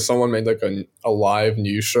interesting if someone made like a live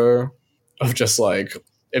news show of just like,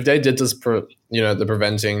 if they did this, the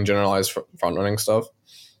preventing generalized front running stuff,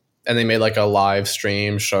 and they made like a live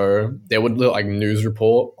stream show, they would do like news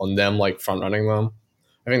report on them like front running them.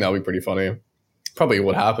 I think that would be pretty funny. Probably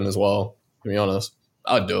would happen as well, to be honest.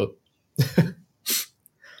 I'd do it.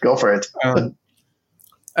 Go for it.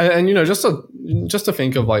 And you know, just to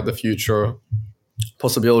think of like the future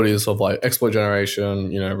possibilities of like exploit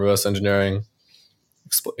generation, you know, reverse engineering,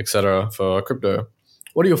 etc. for crypto.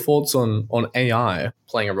 What are your thoughts on AI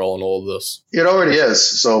playing a role in all of this? It already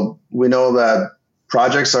is. So we know that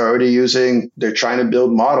projects are already they're trying to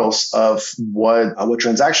build models of what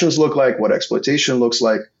transactions look like, what exploitation looks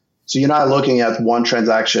like. So you're not looking at one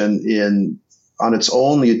transaction on its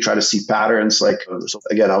own. You try to see patterns. Like, so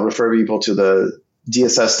again, I'll refer people to the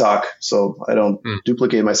DSS talk, so I don't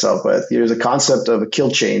duplicate myself, but there's a concept of a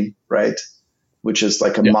kill chain, right? Which is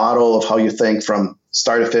like a model of how you think from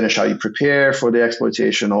start to finish, how you prepare for the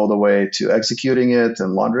exploitation all the way to executing it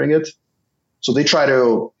and laundering it. So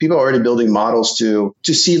people are already building models to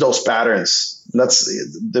see those patterns.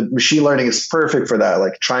 The machine learning is perfect for that,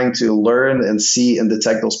 like trying to learn and see and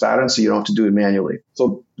detect those patterns so you don't have to do it manually.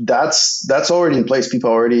 So that's already in place.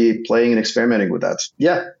 People are already playing and experimenting with that.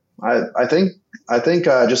 Yeah, I think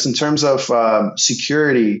just in terms of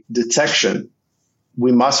security detection,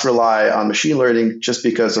 we must rely on machine learning just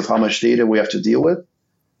because of how much data we have to deal with,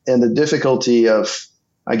 and the difficulty of,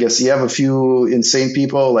 I guess, you have a few insane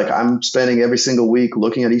people, like I'm spending every single week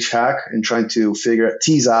looking at each hack and trying to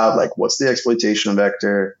tease out, like, what's the exploitation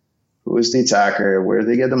vector, who is the attacker, where do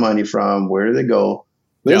they get the money from, where do they go?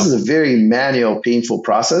 This is a very manual, painful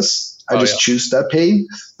process. I just choose that pain.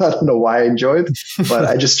 I don't know why I enjoy it, but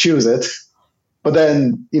I just choose it. But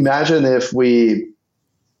then imagine if we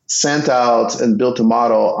sent out and built a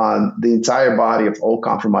model on the entire body of all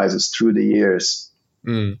compromises through the years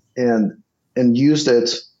and used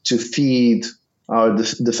it to feed our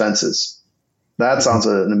defenses. That sounds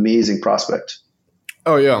an amazing prospect.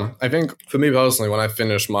 Oh yeah, I think for me personally, when I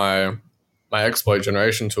finish my exploit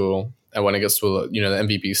generation tool, and when it gets to the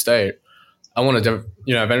MVP state, I want to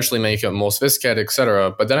eventually make it more sophisticated,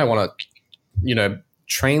 etc. But then I want to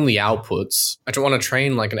train the outputs. I want to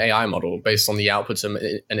train like an AI model based on the outputs and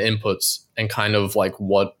inputs, and kind of like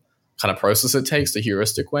what kind of process it takes, the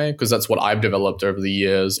heuristic way, because that's what I've developed over the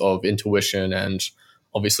years of intuition and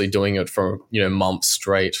obviously doing it for months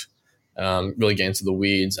straight. really get into the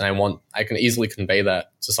weeds, and I can easily convey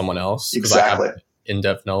that to someone else because Exactly. I have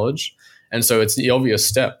in-depth knowledge. And so it's the obvious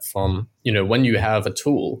step from, when you have a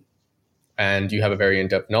tool and you have a very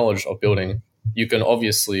in-depth knowledge of building, you can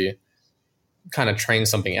obviously kind of train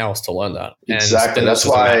something else to learn that. Exactly. And then That's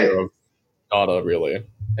just a why matter of data, really.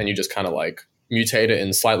 And you just kind of like mutate it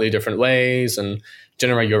in slightly different ways and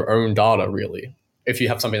generate your own data, really, if you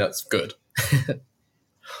have something that's good.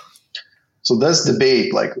 So this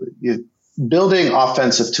debate, like building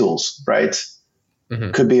offensive tools, right,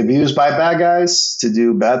 could be abused by bad guys to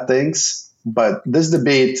do bad things. But this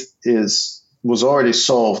debate was already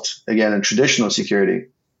solved, again, in traditional security,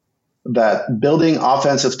 that building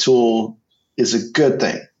offensive tool is a good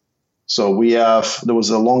thing. So there was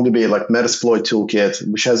a long debate like Metasploit Toolkit,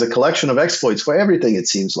 which has a collection of exploits for everything, it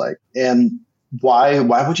seems like. And why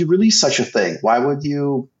would you release such a thing? Why would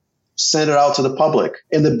you send it out to the public?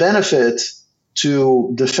 And the benefit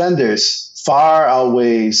to defenders far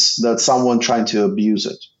outweighs that someone trying to abuse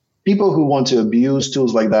it. People who want to abuse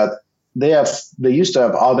tools like that, they used to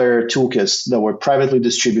have other toolkits that were privately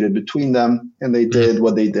distributed between them, and they did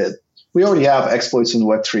what they did. We already have exploits in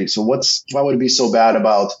Web3. So why would it be so bad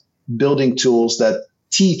about building tools that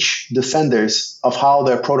teach defenders of how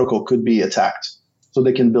their protocol could be attacked so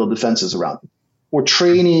they can build defenses around it? Or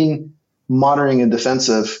training, monitoring, and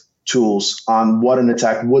defensive tools on what an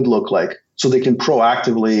attack would look like so they can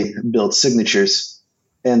proactively build signatures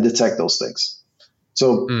and detect those things.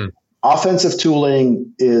 So offensive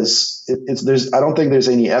tooling I don't think there's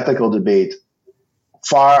any ethical debate.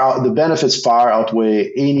 The benefits far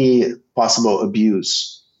outweigh any possible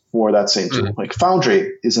abuse for that same tool. Like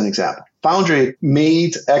Foundry is an example. Foundry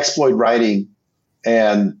made exploit writing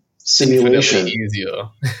and simulation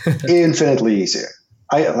infinitely easier.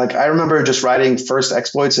 I remember just writing first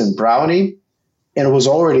exploits in Brownie, and it was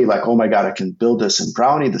already like, oh my God, I can build this in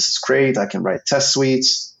Brownie. This is great. I can write test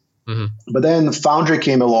suites. But then Foundry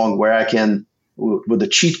came along where I can, with the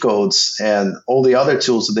cheat codes and all the other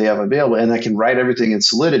tools that they have available, and I can write everything in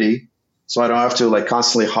Solidity, so I don't have to like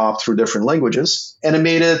constantly hop through different languages. And it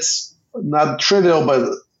made it not trivial,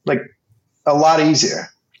 but like a lot easier.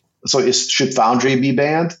 So should Foundry be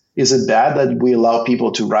banned? Is it bad that we allow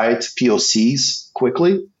people to write POCs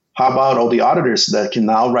quickly? How about all the auditors that can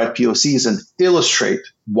now write POCs and illustrate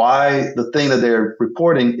why the thing that they're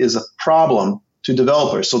reporting is a problem to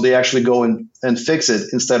developers, so they actually go and fix it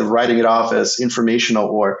instead of writing it off as informational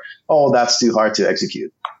or, oh, that's too hard to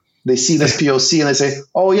execute. They see this POC and they say,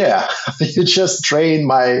 oh yeah, you just trained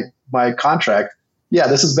my contract. Yeah,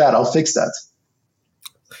 this is bad. I'll fix that.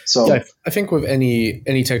 So yeah, I think with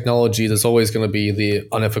any technology, there's always going to be the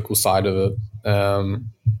unethical side of it.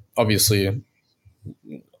 Obviously,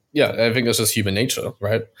 yeah, I think that's just human nature,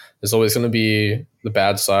 right? There's always going to be the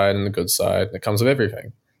bad side and the good side that comes with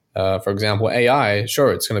everything. For example, AI,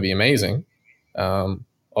 sure, it's going to be amazing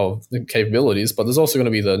of the capabilities, but there's also going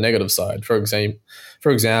to be the negative side. For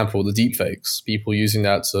example, the deepfakes, people using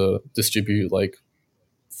that to distribute like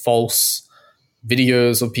false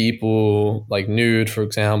videos of people, like nude, for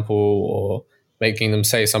example, or making them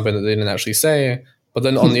say something that they didn't actually say. But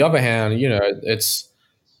then on the other hand,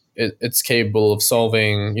 it's capable of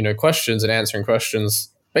solving, questions and answering questions,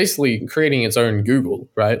 basically creating its own Google,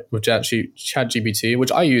 right? With ChatGPT,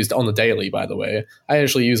 which I used on the daily, by the way. I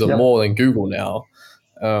actually use it more than Google now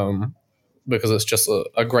because it's just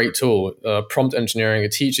a great tool. Prompt engineering,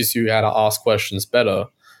 it teaches you how to ask questions better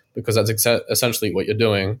because that's essentially what you're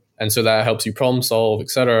doing. And so that helps you problem solve,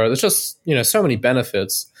 etc. There's just, so many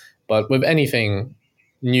benefits. But with anything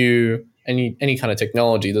new, any kind of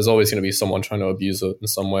technology, there's always going to be someone trying to abuse it in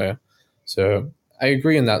some way. So I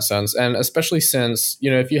agree in that sense. And especially since,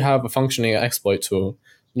 if you have a functioning exploit tool,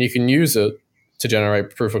 you can use it to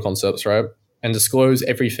generate proof of concepts, right? And disclose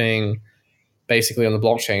everything basically on the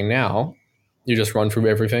blockchain now. You just run through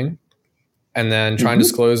everything and then try and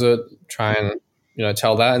disclose it, try and,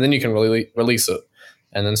 tell that, and then you can release it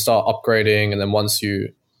and then start upgrading. And then once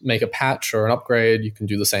you make a patch or an upgrade, you can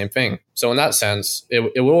do the same thing. So in that sense,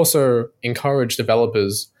 it will also encourage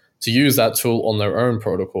developers to use that tool on their own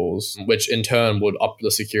protocols, which in turn would up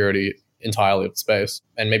the security entirely of the space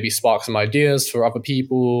and maybe spark some ideas for other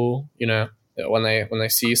people, when they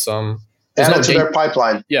see some. Add it to their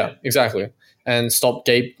pipeline. Yeah, exactly. And stop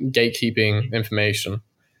gatekeeping information.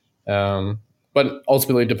 But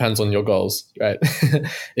ultimately it depends on your goals, right?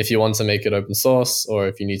 If you want to make it open source or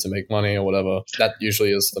if you need to make money or whatever, that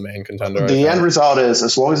usually is the main contender. The end result is,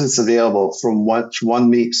 as long as it's available from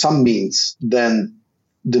some means, then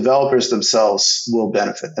developers themselves will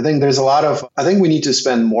benefit. I think we need to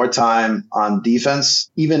spend more time on defense,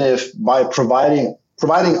 even if by providing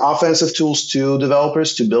providing offensive tools to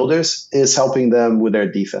developers, to builders, is helping them with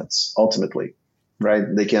their defense ultimately, right?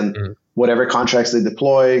 They can, whatever contracts they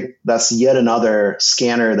deploy, that's yet another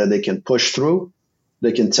scanner that they can push through.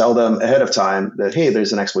 They can tell them ahead of time that, hey,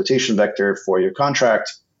 there's an exploitation vector for your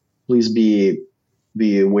contract. Please be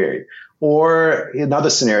wary. Or another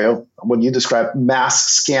scenario, when you describe mass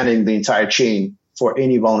scanning the entire chain for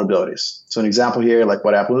any vulnerabilities. So an example here, like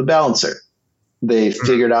what happened with Balancer. They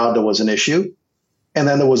figured out there was an issue, and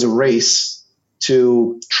then there was a race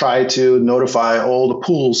to try to notify all the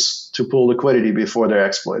pools to pool liquidity before they're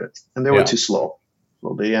exploited. And they were too slow.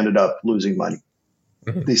 So they ended up losing money.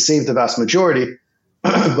 They saved the vast majority,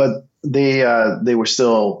 but they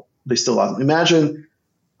still lost. Imagine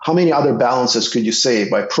how many other balances could you save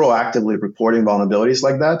by proactively reporting vulnerabilities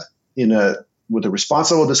like that with a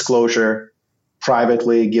responsible disclosure,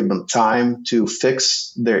 privately, give them time to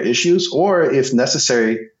fix their issues, or if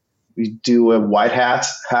necessary, we do a white hat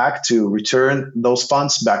hack to return those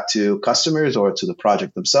funds back to customers or to the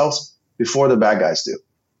project themselves before the bad guys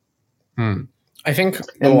do. I think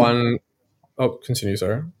continue,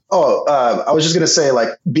 sorry. I was just going to say, like,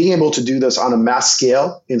 being able to do this on a mass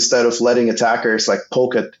scale instead of letting attackers like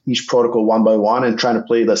poke at each protocol one by one and trying to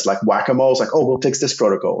play this like whack-a-mole, like, oh, we'll fix this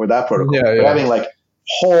protocol or that protocol. But having like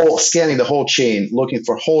scanning the whole chain, looking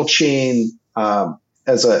for whole chain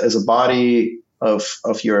as a body of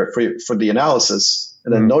for the analysis,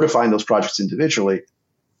 and then notifying those projects individually,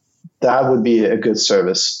 that would be a good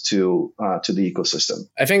service to the ecosystem.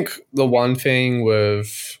 I think the one thing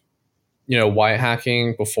with white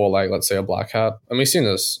hacking before, like, let's say a Blackhat, and we've seen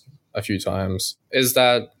this a few times, is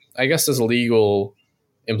that I guess there's a legal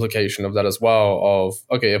implication of that as well. Of,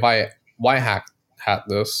 okay, if I white hack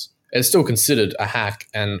this, it's still considered a hack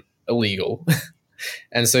and illegal.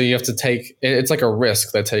 And so you have to it's like a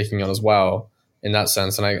risk they're taking on as well in that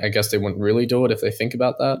sense. And I guess they wouldn't really do it if they think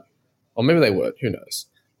about that. Or maybe they would, who knows.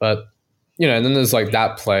 But, and then there's like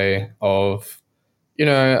that play of,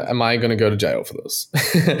 am I going to go to jail for this?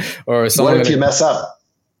 Or is someone what if you mess up?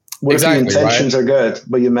 What if your intentions are good,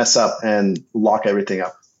 but you mess up and lock everything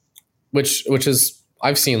up? Which is,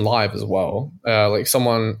 I've seen live as well. Like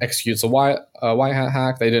someone executes a white hat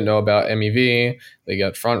hack. They didn't know about MEV. They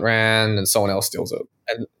get front ran and someone else steals it.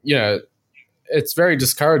 And, it's very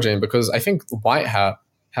discouraging because I think white hat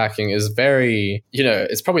hacking is very,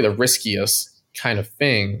 it's probably the riskiest kind of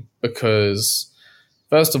thing because,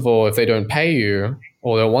 first of all, if they don't pay you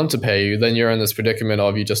or they want to pay you, then you're in this predicament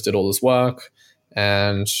of you just did all this work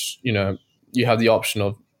and, you have the option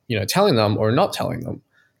of, telling them or not telling them.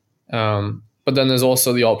 But then there's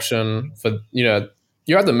also the option for, you're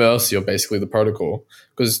at the mercy of basically the protocol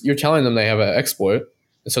because you're telling them they have an exploit.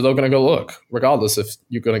 And so they're going to go look, regardless if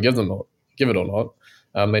you're going to give it or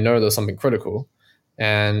not. They know there's something critical.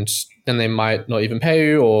 And then they might not even pay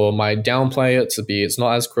you or might downplay it to be it's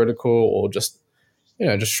not as critical or just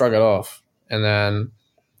shrug it off. And then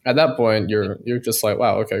at that point, you're just like,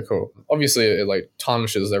 wow, okay, cool. Obviously, it like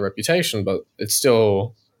tarnishes their reputation, but it's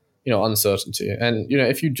still, uncertainty. And,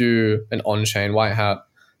 if you do an on-chain white hat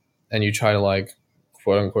and you try to like,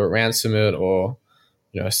 quote unquote, ransom it or,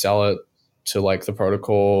 sell it to like the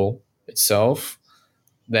protocol itself,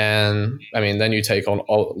 then you take on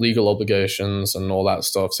all legal obligations and all that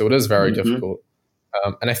stuff. So it is very difficult.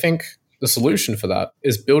 And I think the solution for that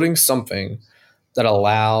is building something that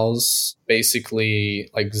allows basically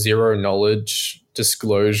like zero knowledge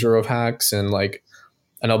disclosure of hacks and like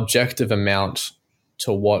an objective amount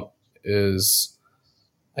to what is,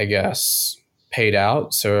 I guess, paid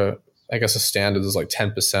out. So I guess a standard is like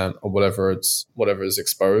 10% or whatever is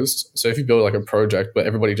exposed. So if you build like a project, but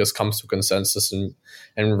everybody just comes to a consensus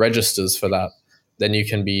and registers for that, then you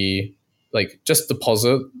can be like just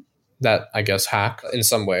deposit that, I guess, hack in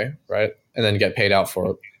some way, right? And then get paid out for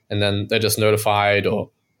it. And then they're just notified or,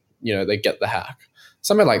 they get the hack.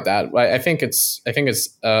 Something like that. I think it's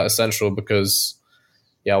essential because,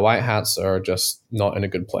 white hats are just not in a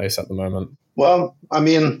good place at the moment. Well,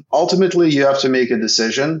 ultimately you have to make a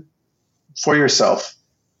decision for yourself.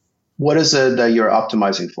 What is it that you're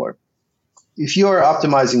optimizing for? If you are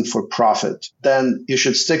optimizing for profit, then you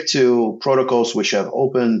should stick to protocols which have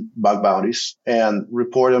open bug bounties and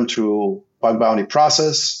report them through bug bounty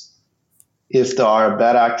process. If there are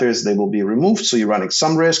bad actors, they will be removed. So you're running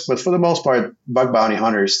some risk, but for the most part, bug bounty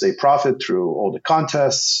hunters, they profit through all the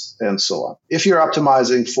contests and so on. If you're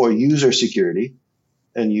optimizing for user security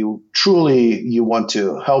and you want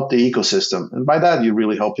to help the ecosystem, and by that, you're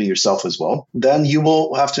really helping yourself as well, then you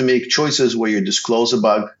will have to make choices where you disclose a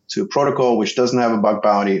bug to a protocol which doesn't have a bug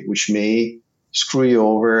bounty, which may screw you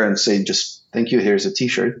over and say, just thank you, here's a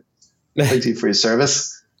t-shirt. Thank you for your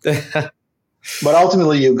service. But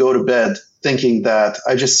ultimately, you go to bed thinking that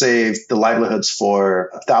I just saved the livelihoods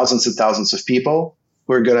for thousands and thousands of people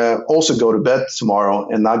who are going to also go to bed tomorrow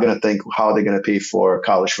and not going to think how they're going to pay for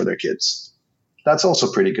college for their kids. That's also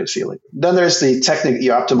a pretty good feeling. Then there's the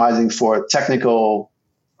you're optimizing for technical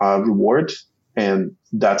reward, and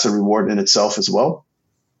that's a reward in itself as well.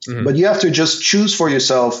 Mm-hmm. But you have to just choose for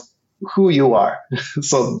yourself who you are.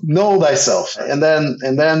 So know thyself. And then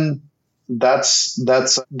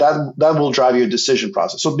that will drive your decision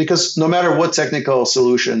process. So because no matter what technical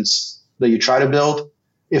solutions that you try to build,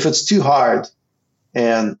 if it's too hard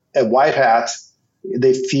and at white hat,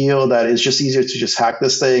 they feel that it's just easier to just hack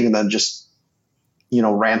this thing and then just,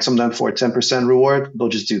 ransom them for a 10% reward, they'll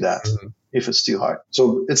just do that if it's too hard.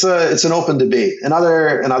 So it's an open debate.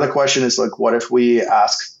 Another question is like, what if we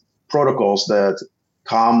ask protocols that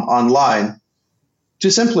come online to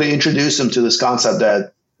simply introduce them to this concept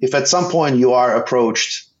that if at some point you are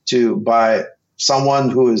approached by someone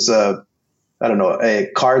who is a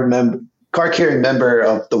card-carrying member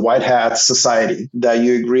of the White Hat Society, that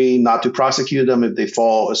you agree not to prosecute them if they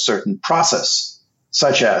follow a certain process,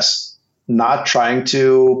 such as not trying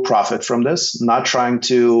to profit from this, not trying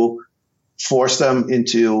to force them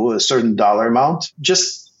into a certain dollar amount,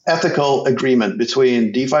 just ethical agreement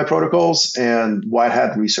between DeFi protocols and White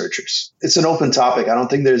Hat researchers. It's an open topic. I don't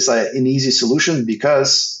think there's an easy solution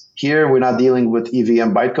because here we're not dealing with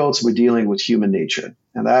EVM bytecodes, we're dealing with human nature.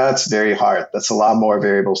 And that's very hard. That's a lot more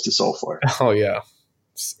variables to solve for. Oh, yeah.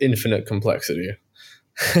 It's infinite complexity.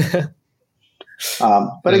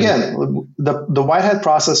 But again, the White Hat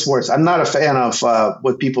process works. I'm not a fan of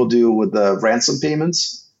what people do with the ransom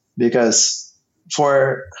payments because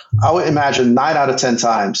I would imagine 9 out of 10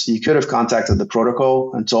 times you could have contacted the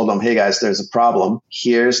protocol and told them, hey guys, there's a problem.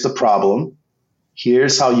 Here's the problem.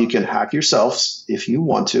 Here's how you can hack yourselves if you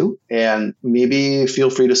want to, and maybe feel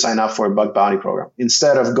free to sign up for a bug bounty program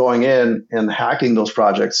instead of going in and hacking those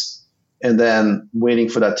projects and then waiting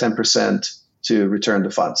for that 10% to return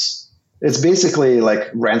the funds. It's basically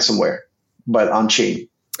like ransomware, but on chain.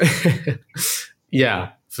 Yeah,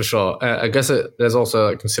 for sure. I guess there's also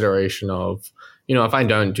a consideration of, if I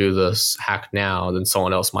don't do this hack now, then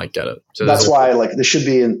someone else might get it. So that's why there should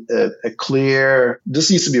be a clear,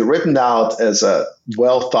 this needs to be written out as a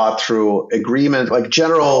well thought through agreement, like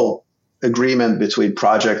general agreement between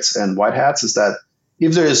projects and white hats is that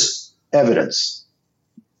if there's evidence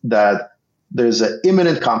that there's an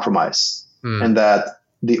imminent compromise and that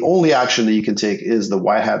the only action that you can take is the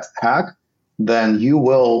white hat hack, then you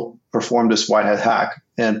will perform this white hat hack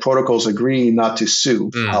and protocols agree not to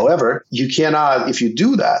sue. However, you cannot, if you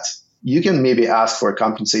do that, you can maybe ask for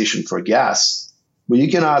compensation for gas, but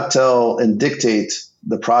you cannot tell and dictate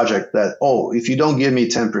the project that, if you don't give me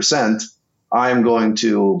 10%, I'm going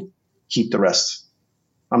to keep the rest.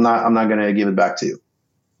 I'm not going to give it back to you.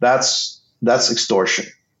 That's extortion.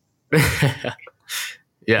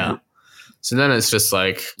 Yeah. So then it's just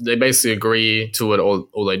like they basically agree to it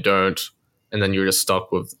or they don't. And then you're just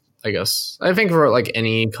stuck with, I guess, I think for like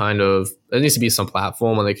any kind of, there needs to be some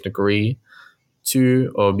platform where they can agree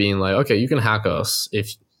to, or being like, okay, you can hack us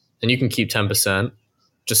and you can keep 10%,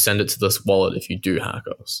 just send it to this wallet if you do hack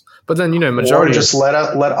us. But then, majority. Or just let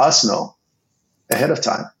us know ahead of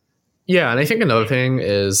time. Yeah. And I think another thing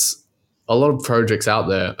is a lot of projects out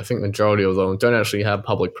there, I think majority of them don't actually have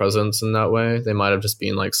public presence in that way. They might have just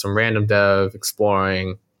been like some random dev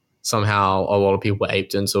exploring. Somehow a lot of people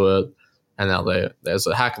aped into it. And now there's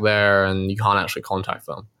a hack there and you can't actually contact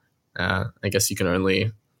them. I guess you can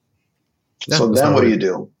only... Yeah, so then what do you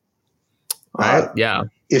do? Right? Yeah.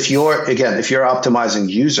 If you're optimizing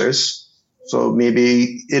users, so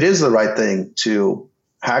maybe it is the right thing to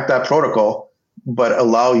hack that protocol, but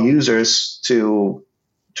allow users to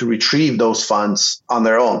retrieve those funds on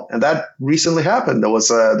their own. And that recently happened. There was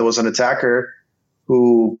an attacker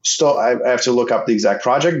who stole, I have to look up the exact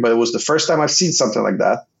project, but it was the first time I've seen something like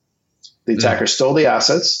that. The attacker stole the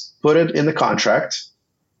assets, put it in the contract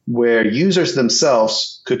where users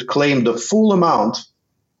themselves could claim the full amount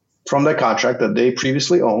from the contract that they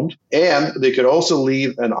previously owned. And they could also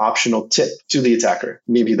leave an optional tip to the attacker.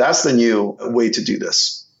 Maybe that's the new way to do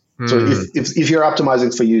this. So if you're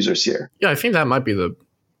optimizing for users here. Yeah, I think that might be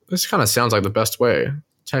this kind of sounds like the best way,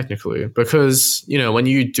 technically, because, when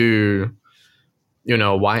you do,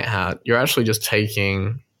 white hat, you're actually just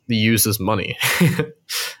taking the user's money.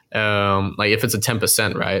 Like if it's a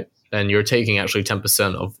 10%, right? Then you're taking actually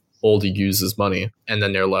 10% of all the user's money and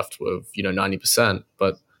then they're left with, 90%.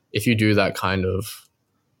 But if you do that kind of,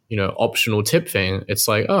 optional tip thing, it's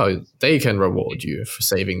like, they can reward you for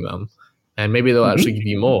saving them and maybe they'll actually give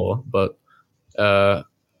you more. But I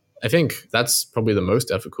think that's probably the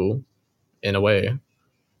most ethical in a way.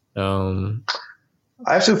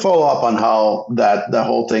 I have to follow up on how the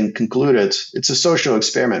whole thing concluded. It's a social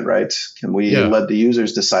experiment, right? Can we let the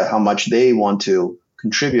users decide how much they want to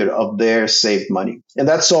contribute of their saved money? And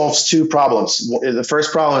that solves two problems. The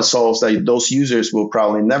first problem it solves that those users will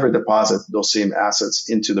probably never deposit those same assets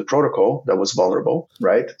into the protocol that was vulnerable,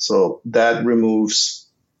 right? So that removes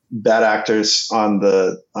bad actors on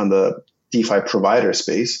the DeFi provider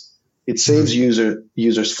space. It saves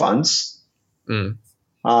users funds.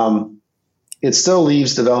 It still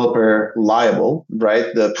leaves developer liable,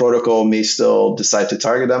 right? The protocol may still decide to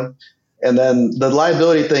target them. And then the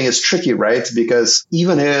liability thing is tricky, right? Because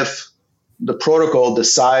even if the protocol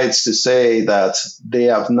decides to say that they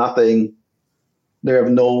have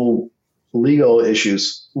no legal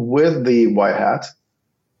issues with the white hat,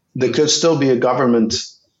 there could still be a government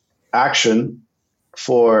action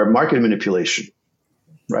for market manipulation,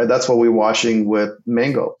 right? That's what we're watching with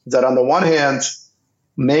Mango. That on the one hand,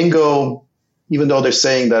 Mango, even though they're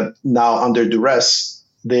saying that now under duress,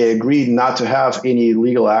 they agreed not to have any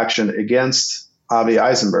legal action against Avi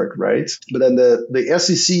Eisenberg, right? But then the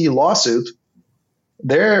SEC lawsuit,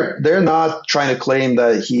 they're not trying to claim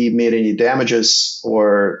that he made any damages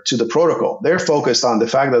or to the protocol. They're focused on the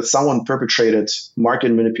fact that someone perpetrated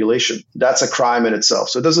market manipulation. That's a crime in itself.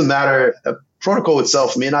 So it doesn't matter. The protocol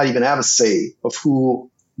itself may not even have a say of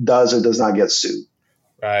who does or does not get sued.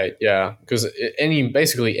 Right. Yeah. Because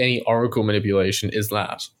basically any oracle manipulation is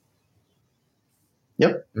that.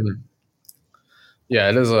 Yep. Yeah,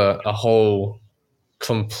 it is a whole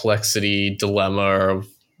complexity dilemma of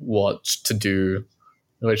what to do,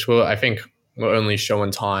 which I think will only show in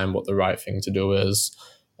time what the right thing to do is.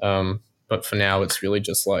 But for now, it's really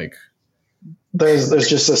just like there's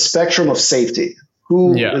just a spectrum of safety.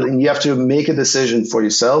 And you have to make a decision for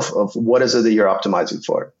yourself of what is it that you're optimizing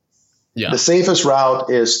for. Yeah. The safest route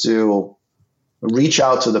is to reach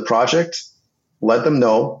out to the project, let them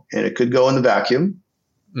know, and it could go in the vacuum.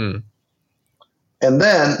 And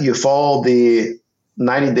then you follow the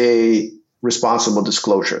 90-day responsible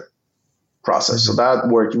disclosure process. So that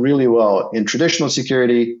worked really well in traditional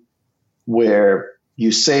security, where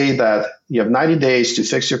you say that you have 90 days to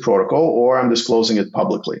fix your protocol, or I'm disclosing it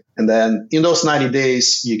publicly. And then in those 90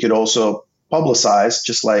 days, you could also publicize,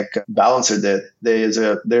 just like Balancer did.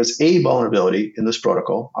 There's a vulnerability in this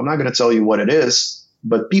protocol. I'm not going to tell you what it is,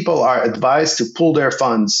 but people are advised to pull their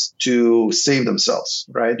funds to save themselves,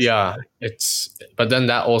 right? Yeah, but then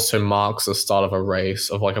that also marks the start of a race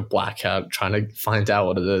of like a Blackhat trying to find out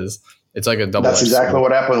what it is. It's like a double. That's exactly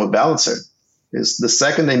what happened with Balancer. Is the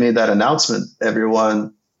second they made that announcement,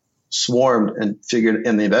 everyone swarmed and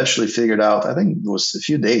they eventually figured out. I think it was a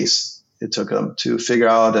few days it took them to figure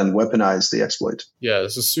out and weaponize the exploit. Yeah,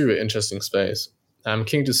 it's a super interesting space. I'm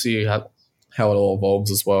keen to see how it all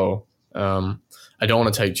evolves as well. I don't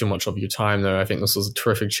want to take too much of your time, though. I think this was a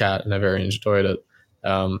terrific chat, and I very enjoyed it.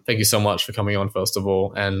 Thank you so much for coming on, first of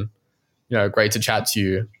all, and great to chat to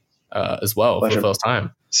you as well. Pleasure. For the first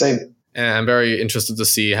time. Same. And I'm very interested to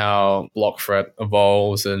see how Blockthreat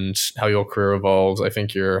evolves and how your career evolves. I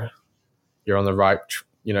think you're on the right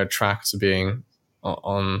track to being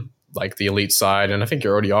on like the elite side, and I think you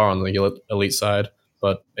already are on the elite side.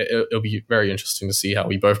 But it'll be very interesting to see how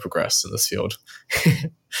we both progress in this field.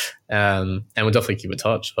 And we'll definitely keep in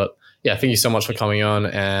touch. But yeah, thank you so much for coming on,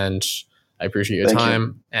 and I appreciate your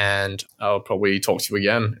time. And I'll probably talk to you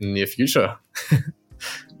again in the near future.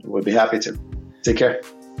 We'll be happy to. Take care.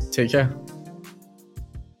 Take care.